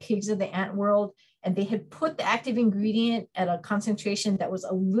being the pigs of the ant world, and they had put the active ingredient at a concentration that was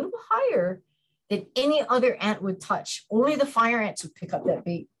a little higher than any other ant would touch. Only the fire ants would pick up that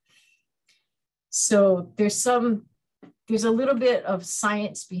bait. So there's a little bit of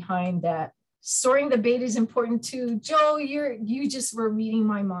science behind that. Storing the bait is important too. Joe, you just were reading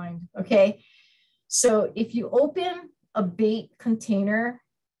my mind, okay? So if you open a bait container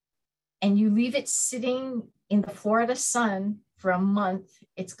and you leave it sitting in the Florida sun for a month,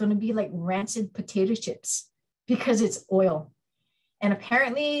 it's going to be like rancid potato chips because it's oil. And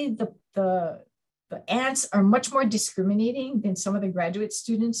apparently the ants are much more discriminating than some of the graduate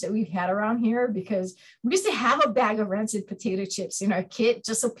students that we've had around here, because we used to have a bag of rancid potato chips in our kit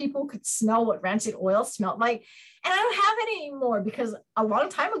just so people could smell what rancid oil smelled like. And I don't have it anymore because a long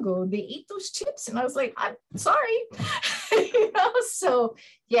time ago they ate those chips and I was like, I'm sorry. So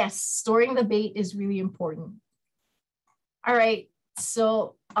yes, storing the bait is really important. All right,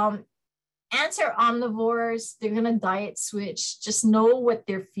 so ants are omnivores. They're gonna diet switch. Just know what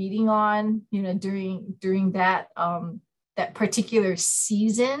they're feeding on, during that that particular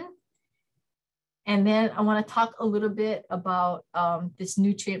season. And then I want to talk a little bit about this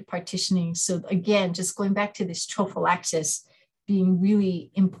nutrient partitioning. So again, just going back to this trophallaxis being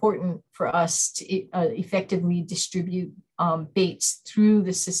really important for us to effectively distribute baits through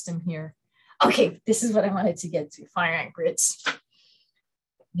the system here. Okay, this is what I wanted to get to, fire ant grits.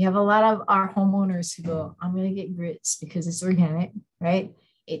 We have a lot of our homeowners who go, I'm going to get grits because it's organic, right?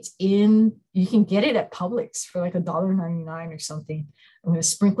 You can get it at Publix for like $1.99 or something. I'm going to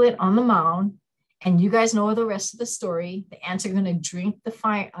sprinkle it on the mound. And you guys know the rest of the story. The ants are going to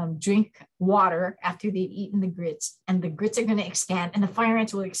drink water after they've eaten the grits, and the grits are going to expand and the fire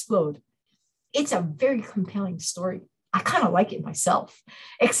ants will explode. It's a very compelling story. I kind of like it myself,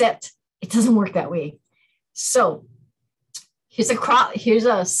 except it doesn't work that way. So here's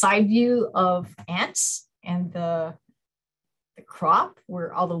a side view of ants and the crop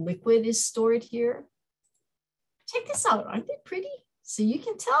where all the liquid is stored here. Check this out. Aren't they pretty? So you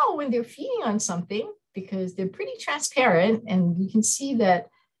can tell when they're feeding on something because they're pretty transparent, and you can see that,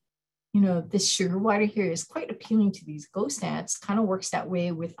 this sugar water here is quite appealing to these ghost ants. Kind of works that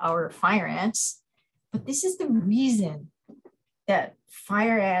way with our fire ants. But this is the reason that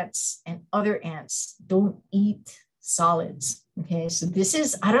fire ants and other ants don't eat solids. Okay, so this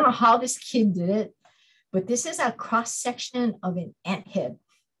is, I don't know how this kid did it, but this is a cross section of an ant head.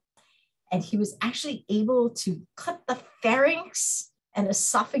 And he was actually able to cut the pharynx and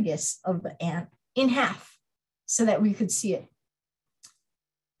esophagus of the ant in half so that we could see it.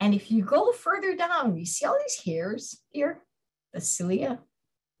 And if you go further down, you see all these hairs here, the cilia.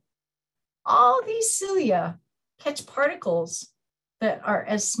 All these cilia catch particles that are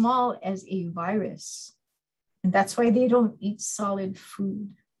as small as a virus. And that's why they don't eat solid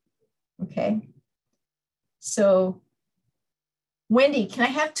food, okay? So, Wendy, can I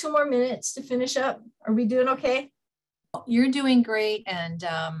have 2 more minutes to finish up? Are we doing okay? You're doing great. And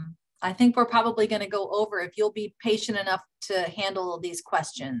I think we're probably going to go over if you'll be patient enough to handle these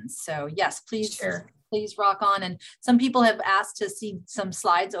questions. So yes, please, sure. Please rock on. And some people have asked to see some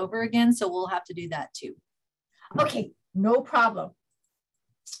slides over again, so we'll have to do that too. Okay, no problem.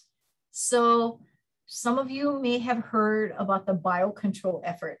 So some of you may have heard about the biocontrol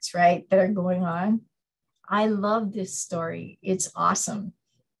efforts, right, that are going on. I love this story. It's awesome.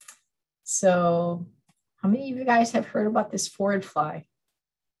 So how many of you guys have heard about this forward fly?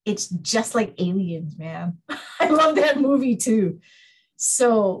 It's just like Aliens, man. I love that movie too.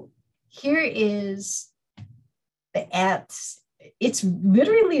 So here is the ant. It's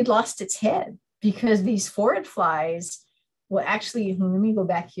literally lost its head because these forward flies will actually, let me go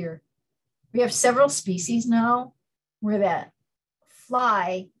back here. We have several species now where that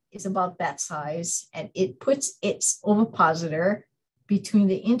fly is about that size, and it puts its ovipositor between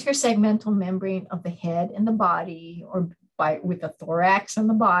the intersegmental membrane of the head and the body, or with the thorax and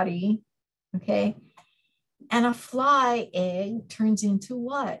the body, okay? And a fly egg turns into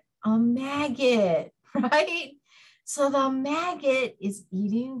what? A maggot, right? So the maggot is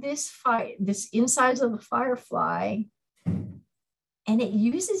eating this insides of the firefly, and it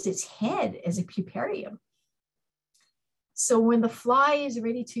uses its head as a puparium. So when the fly is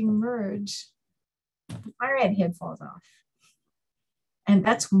ready to emerge, the fire ant head falls off. And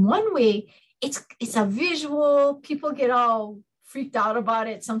that's one way. It's a visual. People get all freaked out about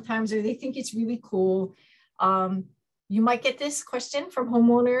it sometimes, or they think it's really cool. You might get this question from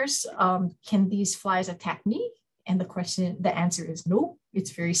homeowners. Can these flies attack me? And the answer is no.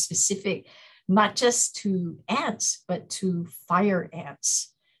 It's very specific, not just to ants, but to fire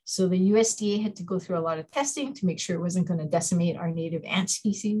ants. So the USDA had to go through a lot of testing to make sure it wasn't going to decimate our native ant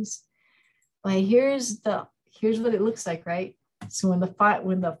species. But here's what it looks like, right? So when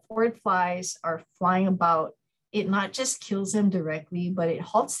the phorid flies are flying about, it not just kills them directly, but it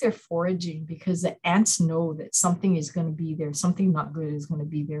halts their foraging because the ants know that something is going to be there, something not good is going to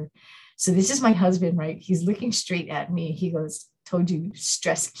be there. So this is my husband, right? He's looking straight at me. He goes, told you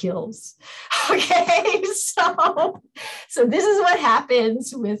stress kills. Okay, so this is what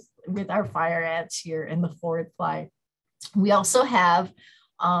happens with our fire ants here in the phorid fly. We also have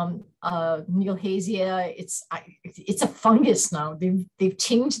Neilhasia. It's a fungus now. They've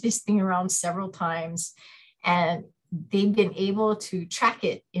changed this thing around several times, and they've been able to track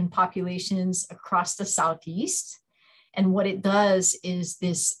it in populations across the Southeast. And what it does is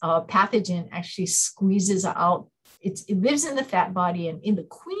this pathogen actually squeezes out. It lives in the fat body, and in the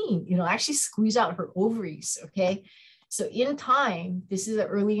queen, it'll actually squeeze out her ovaries. Okay, so in time, this is an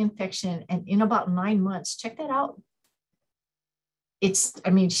early infection, and in about 9 months, check that out. It's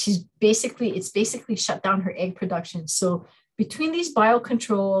basically shut down her egg production. So between these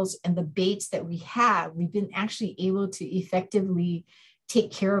biocontrols and the baits that we have, we've been actually able to effectively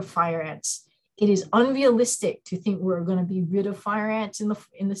take care of fire ants. It is unrealistic to think we're going to be rid of fire ants in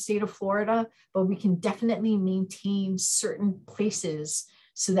the state of Florida, but we can definitely maintain certain places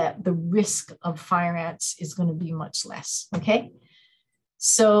so that the risk of fire ants is going to be much less. Okay,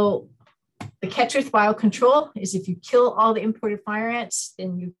 so the catch with biocontrol is if you kill all the imported fire ants,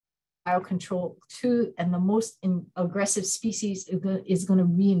 then you biocontrol too, and the most aggressive species is going to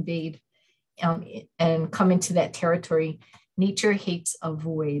reinvade and come into that territory. Nature hates a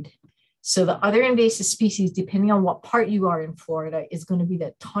void. So the other invasive species, depending on what part you are in Florida, is going to be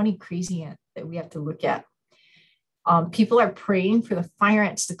that tawny crazy ant that we have to look at. People are praying for the fire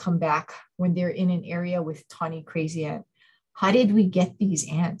ants to come back when they're in an area with tawny crazy ant. How did we get these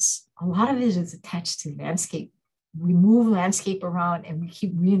ants? A lot of it is attached to landscape. We move landscape around and we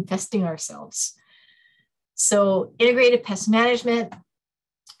keep reinfesting ourselves. So integrated pest management,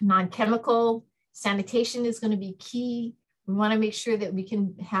 non-chemical, sanitation is going to be key. We want to make sure that we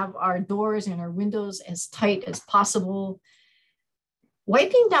can have our doors and our windows as tight as possible.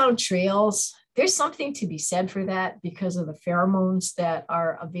 Wiping down trails, there's something to be said for that because of the pheromones that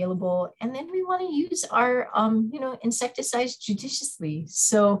are available. And then we want to use our insecticides judiciously.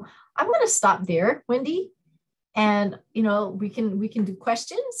 So I'm going to stop there, Wendy. And we can do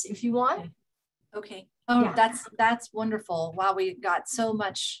questions if you want. Okay. Oh, yeah. That's wonderful. Wow, we got so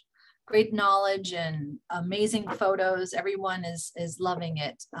much great knowledge and amazing photos. Everyone is loving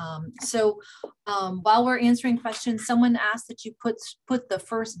it. While we're answering questions, someone asked that you put the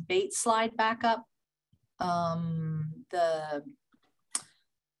first bait slide back up. Let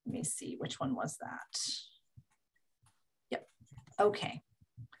me see, which one was that? Yep. Okay.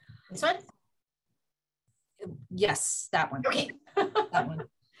 This one? Yes, that one. Okay. That one.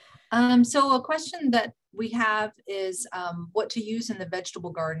 So a question that we have is what to use in the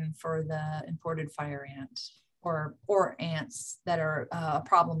vegetable garden for the imported fire ant or ants that are a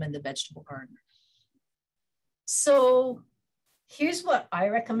problem in the vegetable garden. So here's what I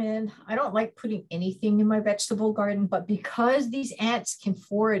recommend. I don't like putting anything in my vegetable garden, but because these ants can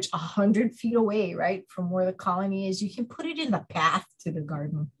forage 100 feet away, right, from where the colony is, you can put it in the path to the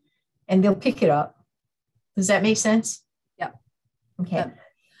garden and they'll pick it up. Does that make sense? Yeah. Okay.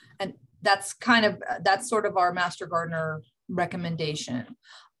 And that's sort of our master gardener recommendation.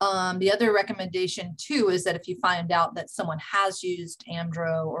 The other recommendation too is that if you find out that someone has used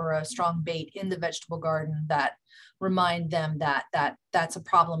Amdro or a strong bait in the vegetable garden, that remind them that that's a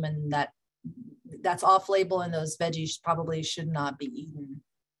problem and that's off label and those veggies probably should not be eaten.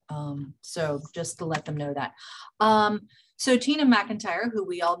 So just to let them know that. So Tina McIntyre, who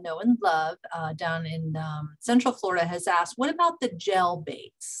we all know and love down in Central Florida, has asked, what about the gel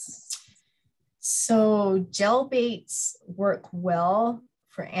baits? So gel baits work well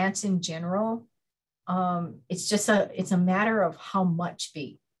for ants in general. It's a matter of how much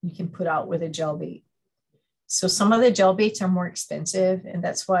bait you can put out with a gel bait. So some of the gel baits are more expensive, and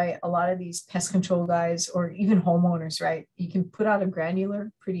that's why a lot of these pest control guys or even homeowners, right, you can put out a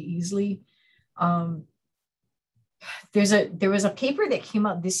granular pretty easily. There was a paper that came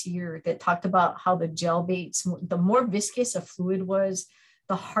out this year that talked about how the gel baits, the more viscous a fluid was,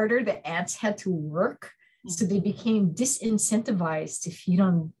 the harder the ants had to work. So they became disincentivized to feed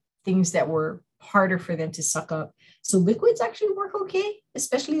on things that were harder for them to suck up. So liquids actually work okay,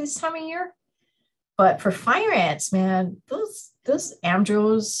 especially this time of year. But for fire ants, man, those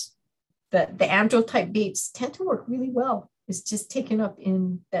amdros, the amdro type baits tend to work really well. It's just taken up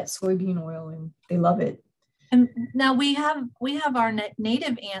in that soybean oil and they love it. And now we have our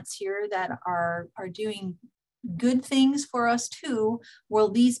native ants here that are doing good things for us too. Will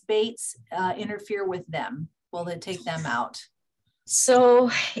these baits interfere with them? Will it take them out?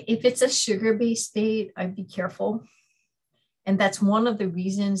 So if it's a sugar-based bait, I'd be careful. And that's one of the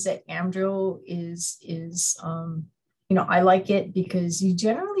reasons that Amdro is I like it because you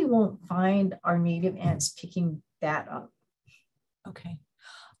generally won't find our native ants picking that up. Okay.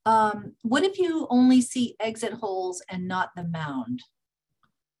 What if you only see exit holes and not the mound?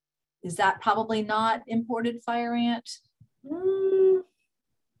 Is that probably not imported fire ant?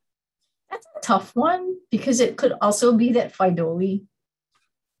 That's a tough one because it could also be that Phydoli.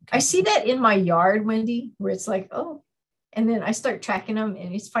 I see that in my yard, Wendy, where it's like, oh, and then I start tracking them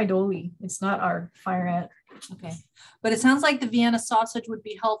and it's Phydoli. It's not our fire ant. Okay. But it sounds like the Vienna sausage would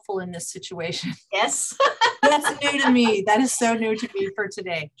be helpful in this situation. Yes. That's new to me. That is so new to me for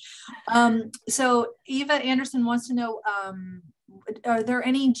today. So Eva Anderson wants to know, are there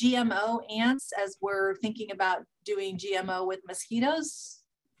any GMO ants as we're thinking about doing GMO with mosquitoes?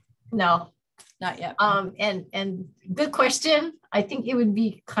 No. Not yet. And good question. I think it would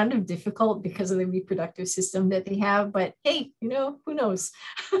be kind of difficult because of the reproductive system that they have, but hey, who knows?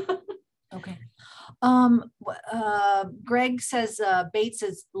 Okay. Greg says baits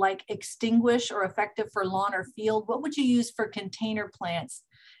is like extinguish or effective for lawn or field. What would you use for container plants?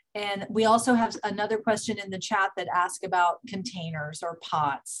 And we also have another question in the chat that asks about containers or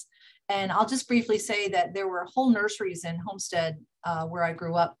pots. And I'll just briefly say that there were whole nurseries in Homestead where I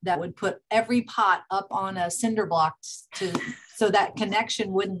grew up that would put every pot up on a cinder block so that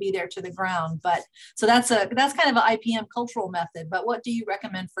connection wouldn't be there to the ground. But so that's kind of an IPM cultural method. But what do you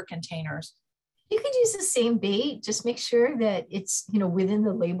recommend for containers? You could use the same bait, just make sure that it's, within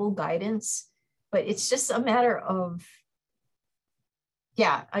the label guidance, but it's just a matter of,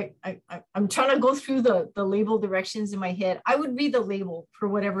 yeah, I'm trying to go through the label directions in my head. I would read the label for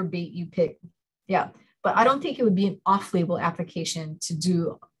whatever bait you pick. Yeah, but I don't think it would be an off-label application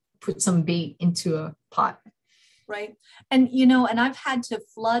to put some bait into a pot. Right. And, and I've had to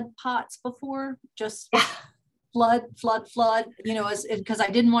flood pots before, just flood, because I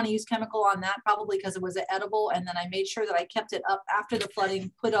didn't want to use chemical on that, probably because it was edible. And then I made sure that I kept it up after the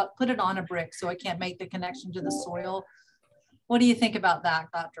flooding, put it on a brick so I can't make the connection to the soil. What do you think about that,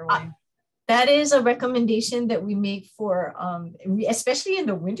 Dr. Wayne? That is a recommendation that we make for, especially in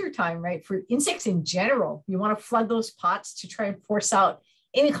the wintertime, right? For insects in general, you want to flood those pots to try and force out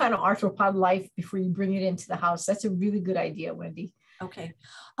any kind of arthropod life before you bring it into the house. That's a really good idea, Wendy. Okay.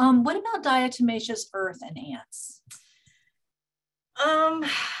 What about diatomaceous earth and ants? I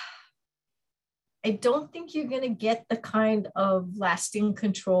don't think you're going to get the kind of lasting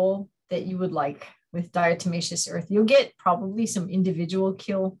control that you would like with diatomaceous earth. You'll get probably some individual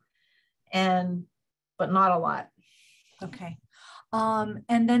kill, but not a lot. Okay.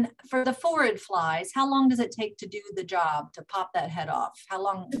 And then for the phorid flies, how long does it take to do the job to pop that head off? How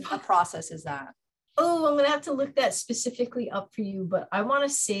long a process is that? Oh, I'm going to have to look that specifically up for you, but I want to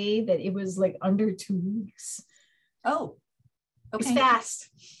say that it was like under 2 weeks. Oh, okay. It's fast.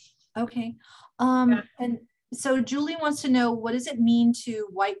 Okay. And so Julie wants to know, what does it mean to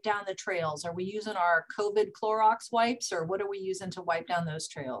wipe down the trails? Are we using our COVID Clorox wipes, or what are we using to wipe down those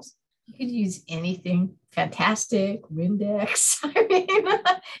trails? You could use anything. Fantastic, Windex. I mean,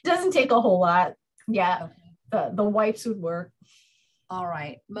 it doesn't take a whole lot. Yeah, okay. The wipes would work. All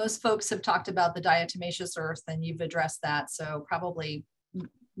right. Most folks have talked about the diatomaceous earth, and you've addressed that, so probably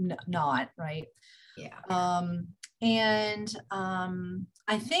not, right? Yeah.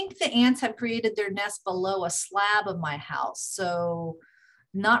 I think the ants have created their nest below a slab of my house, so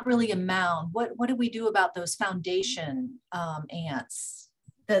not really a mound. What do we do about those foundation ants?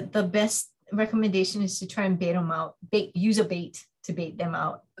 The best recommendation is to try and bait them out. Use a bait to bait them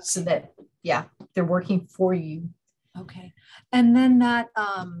out, okay, so that, yeah, they're working for you. Okay. And then that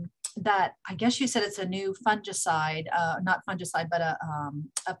I guess you said it's a new fungicide, not fungicide, but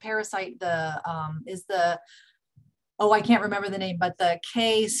a parasite. I can't remember the name, but the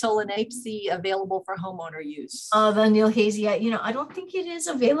K. solanaceae available for homeowner use. The Neilhasia, I don't think it is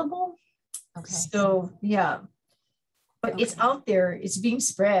available. Okay. So yeah, but okay, it's out there. It's being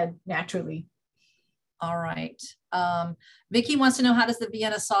spread naturally. All right. Vicki wants to know, how does the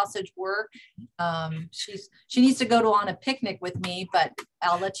Vienna sausage work? She needs to go on a picnic with me, but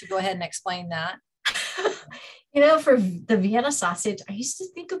I'll let you go ahead and explain that. For the Vienna sausage, I used to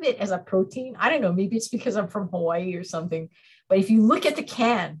think of it as a protein. I don't know, maybe it's because I'm from Hawaii or something, but if you look at the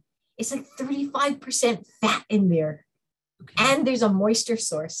can, it's like 35% fat in there. Okay. And there's a moisture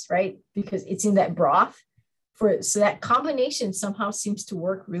source, right? Because it's in that broth. So that combination somehow seems to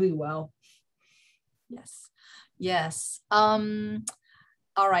work really well. Yes. Yes. All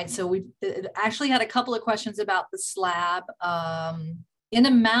right. So we actually had a couple of questions about the slab. In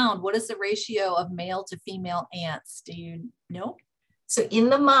a mound, what is the ratio of male to female ants? Do you know? So in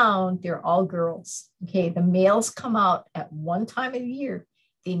the mound, they're all girls. Okay. The males come out at one time of the year,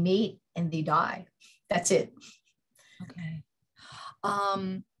 they mate and they die. That's it. Okay.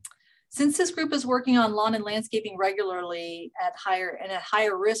 Since this group is working on lawn and landscaping regularly at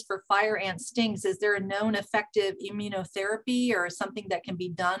higher risk for fire ant stings, is there a known effective immunotherapy or something that can be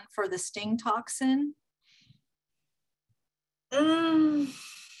done for the sting toxin?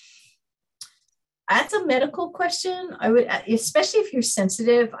 That's a medical question. I would, especially if you're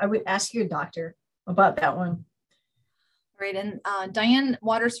sensitive, I would ask your doctor about that one. Right. And Diane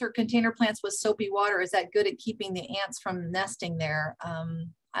waters her container plants with soapy water. Is that good at keeping the ants from nesting there?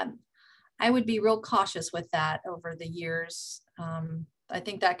 I would be real cautious with that over the years. I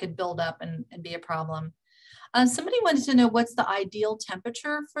think that could build up and be a problem. Somebody wanted to know what's the ideal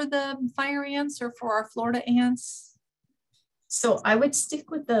temperature for the fire ants or for our Florida ants? So I would stick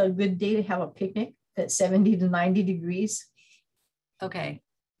with the good day to have a picnic at 70 to 90 degrees. Okay.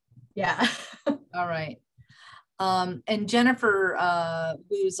 Yeah. All right. And Jennifer,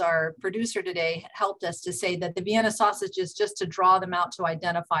 who's our producer today, helped us to say that the Vienna sausage is just to draw them out, to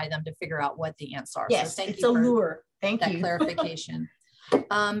identify them, to figure out what the ants are. Yes, so it's a lure. Thank you. That clarification.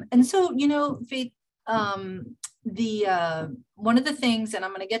 And so, you know, Faith, one of the things, and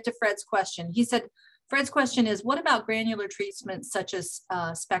I'm going to get to Fred's question. He said, Fred's question is, what about granular treatments such as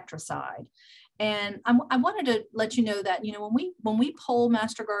spectricide? And I wanted to let you know that, you know, when we poll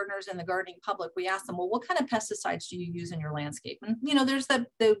master gardeners and the gardening public, we ask them, well, what kind of pesticides do you use in your landscape? And, you know, there's the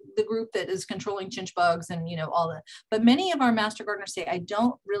group that is controlling chinch bugs and, you know, all that. But many of our master gardeners say, I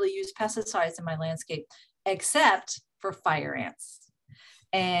don't really use pesticides in my landscape, except for fire ants.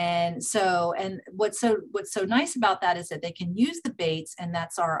 And so, and what's so nice about that is that they can use the baits, and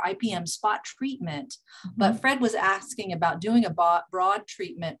that's our IPM spot treatment. Mm-hmm. But Fred was asking about doing a broad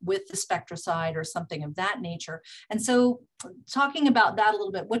treatment with the spectricide or something of that nature. And so talking about that a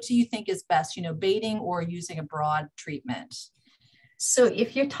little bit, what do you think is best, you know, baiting or using a broad treatment? So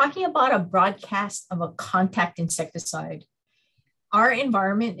if you're talking about a broadcast of a contact insecticide, our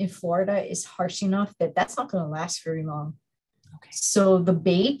environment in Florida is harsh enough that that's not going to last very long. Okay. So the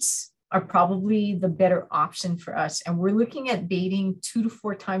baits are probably the better option for us. And we're looking at baiting 2 to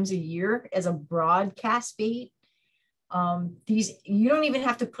 4 times a year as a broadcast bait. You don't even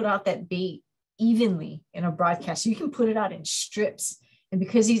have to put out that bait evenly in a broadcast. You can put it out in strips. And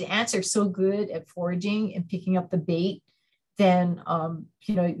because these ants are so good at foraging and picking up the bait, then,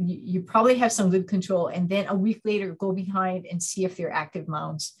 you know, you probably have some good control. And then a week later, go behind and see if they're active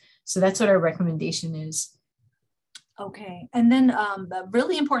mounds. So that's what our recommendation is. Okay. And then a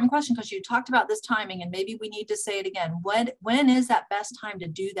really important question, because you talked about this timing, and maybe we need to say it again. When is that best time to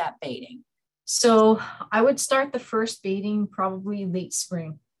do that baiting? So I would start the first baiting probably late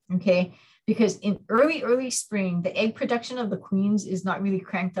spring. Okay. Because in early spring, the egg production of the queens is not really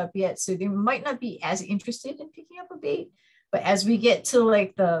cranked up yet. So they might not be as interested in picking up a bait. But as we get to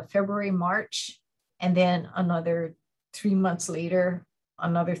like the February, March, and then another 3 months later,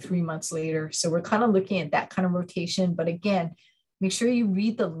 another 3 months later. So we're kind of looking at that kind of rotation. But again, make sure you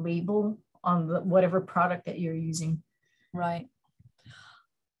read the label on whatever product that you're using. Right.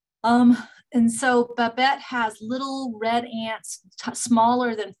 And so Babette has little red ants,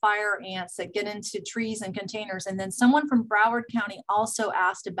 smaller than fire ants, that get into trees and containers. And then someone from Broward County also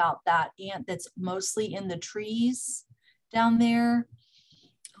asked about that ant that's mostly in the trees down there.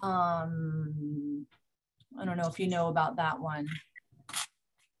 I don't know if you know about that one.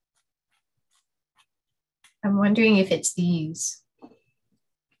 I'm wondering if it's these.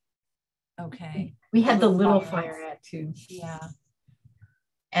 Okay. We had the little fire ant too. Yeah.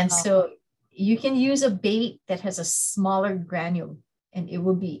 And so you can use a bait that has a smaller granule, and it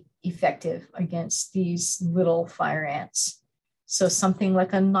will be effective against these little fire ants. So something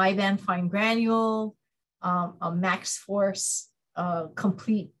like a Nivan fine granule, a Max Force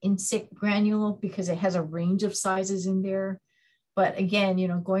complete insect granule, because it has a range of sizes in there. But again, you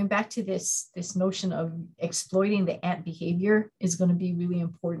know, going back to this notion of exploiting the ant behavior is going to be really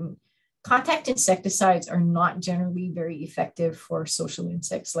important. Contact insecticides are not generally very effective for social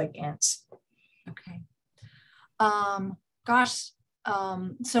insects like ants. Okay.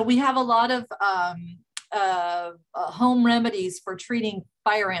 So we have a lot of home remedies for treating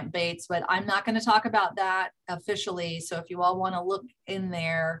fire ant baits, but I'm not going to talk about that officially. So if you all want to look in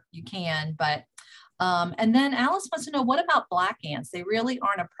there, you can. But and then Alice wants to know, what about black ants? They really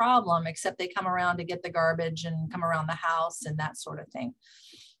aren't a problem, except they come around to get the garbage and come around the house and that sort of thing.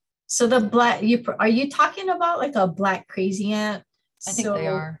 So the black, are you talking about like a black crazy ant? I think they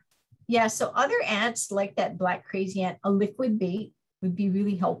are. Yeah. So other ants like that black crazy ant, a liquid bait would be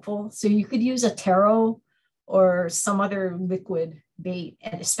really helpful. So you could use a taro or some other liquid bait,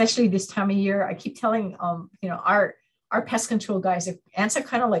 and especially this time of year. I keep telling our pest control guys, if ants are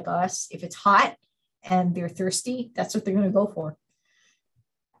kind of like us, if it's hot and they're thirsty, that's what they're going to go for.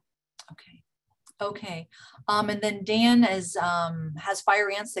 Okay. And then Dan has fire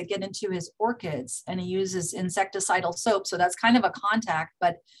ants that get into his orchids, and he uses insecticidal soap. So that's kind of a contact,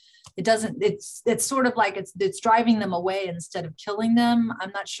 but it doesn't, it's sort of like it's driving them away instead of killing them.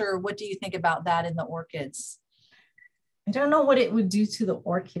 I'm not sure. What do you think about that in the orchids? I don't know what it would do to the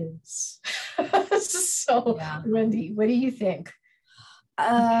orchids. So yeah. Wendy, what do you think?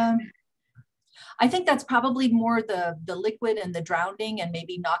 I think that's probably more the liquid and the drowning and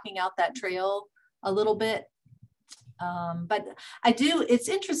maybe knocking out that trail a little bit. But it's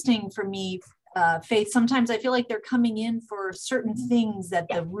interesting for me, Faith, sometimes I feel like they're coming in for certain things that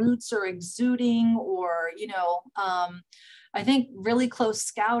the roots are exuding, or, I think really close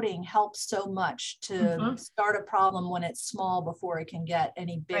scouting helps so much to start a problem when it's small before it can get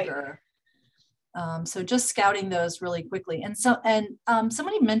any bigger. Right. So just scouting those really quickly. And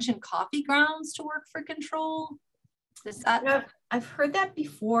somebody mentioned coffee grounds to work for control. Is that? Yeah, I've heard that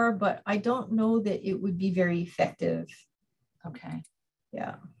before, but I don't know that it would be very effective. Okay.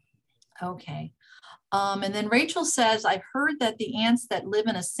 Yeah. Okay. And then Rachel says, I've heard that the ants that live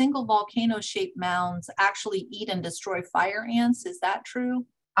in a single volcano-shaped mounds actually eat and destroy fire ants. Is that true?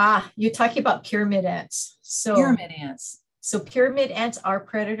 You're talking about pyramid ants. Pyramid ants. So pyramid ants are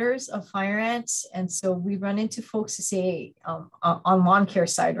predators of fire ants. And so we run into folks who say on lawn care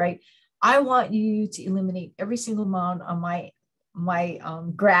side, right? I want you to eliminate every single mound on my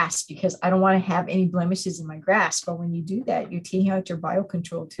grass because I don't want to have any blemishes in my grass. But when you do that, you're taking out your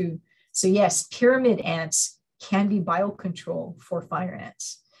biocontrol too. So yes, pyramid ants can be biocontrol for fire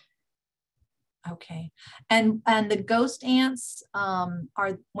ants. Okay. And the ghost ants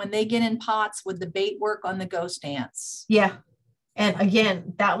are, when they get in pots, would the bait work on the ghost ants? Yeah. And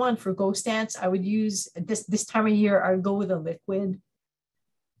again, that one for ghost ants, I would use this time of year, I would go with a liquid.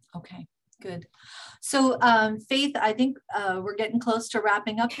 Okay, good. So Faith, I think we're getting close to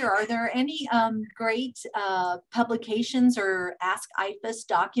wrapping up here. Are there any great publications or Ask IFAS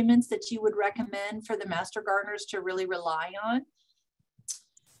documents that you would recommend for the master gardeners to really rely on?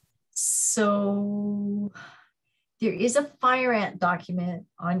 So there is a fire ant document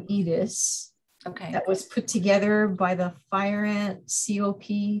on EDIS. Okay. That was put together by the Fire Ant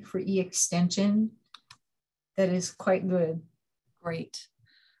COP for E-Extension. That is quite good. Great.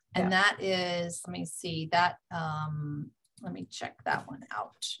 And that is, let me see that, let me check that one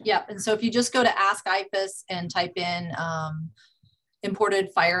out. Yeah, and so if you just go to Ask IFAS and type in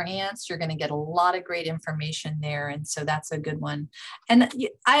imported fire ants, you're going to get a lot of great information there. And so that's a good one. And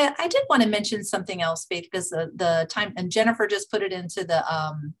I did want to mention something else, Faith, because the time, and Jennifer just put it into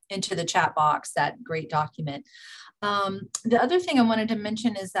the chat box, that great document. The other thing I wanted to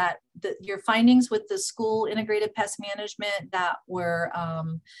mention is that your findings with the school integrated pest management that were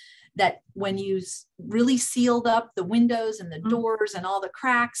that when you really sealed up the windows and the doors and all the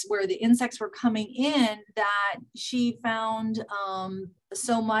cracks where the insects were coming in, that she found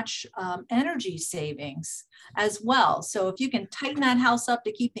so much energy savings as well. So if you can tighten that house up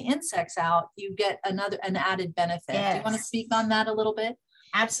to keep the insects out, you get an added benefit. Yes. Do you want to speak on that a little bit?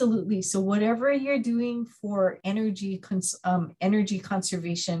 Absolutely. So whatever you're doing for energy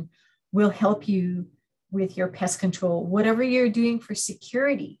conservation will help you with your pest control. Whatever you're doing for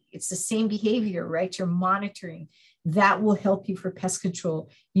security, it's the same behavior, right? You're monitoring. That will help you for pest control.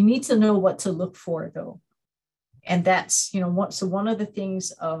 You need to know what to look for though. And that's, one of the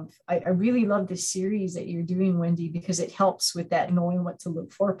things I really love this series that you're doing, Wendy, because it helps with that knowing what to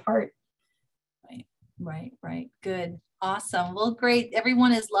look for part. Right. Good. Awesome. Well, great.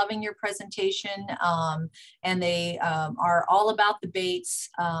 Everyone is loving your presentation and they are all about the baits.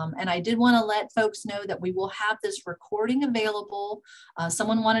 And I did want to let folks know that we will have this recording available.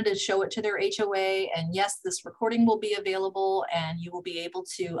 Someone wanted to show it to their HOA, and yes, this recording will be available and you will be able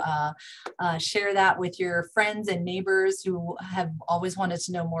to share that with your friends and neighbors who have always wanted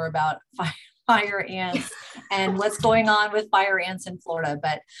to know more about fire ants and what's going on with fire ants in Florida.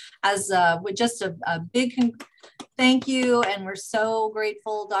 But as with just a big thank you, and we're so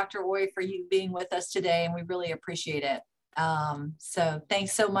grateful, Dr. Oy, for you being with us today, and we really appreciate it. So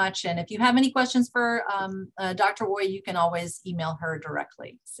thanks so much. And if you have any questions for Dr. Oy, you can always email her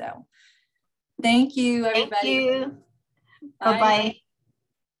directly. So thank you, everybody. Thank you. Bye. Bye-bye.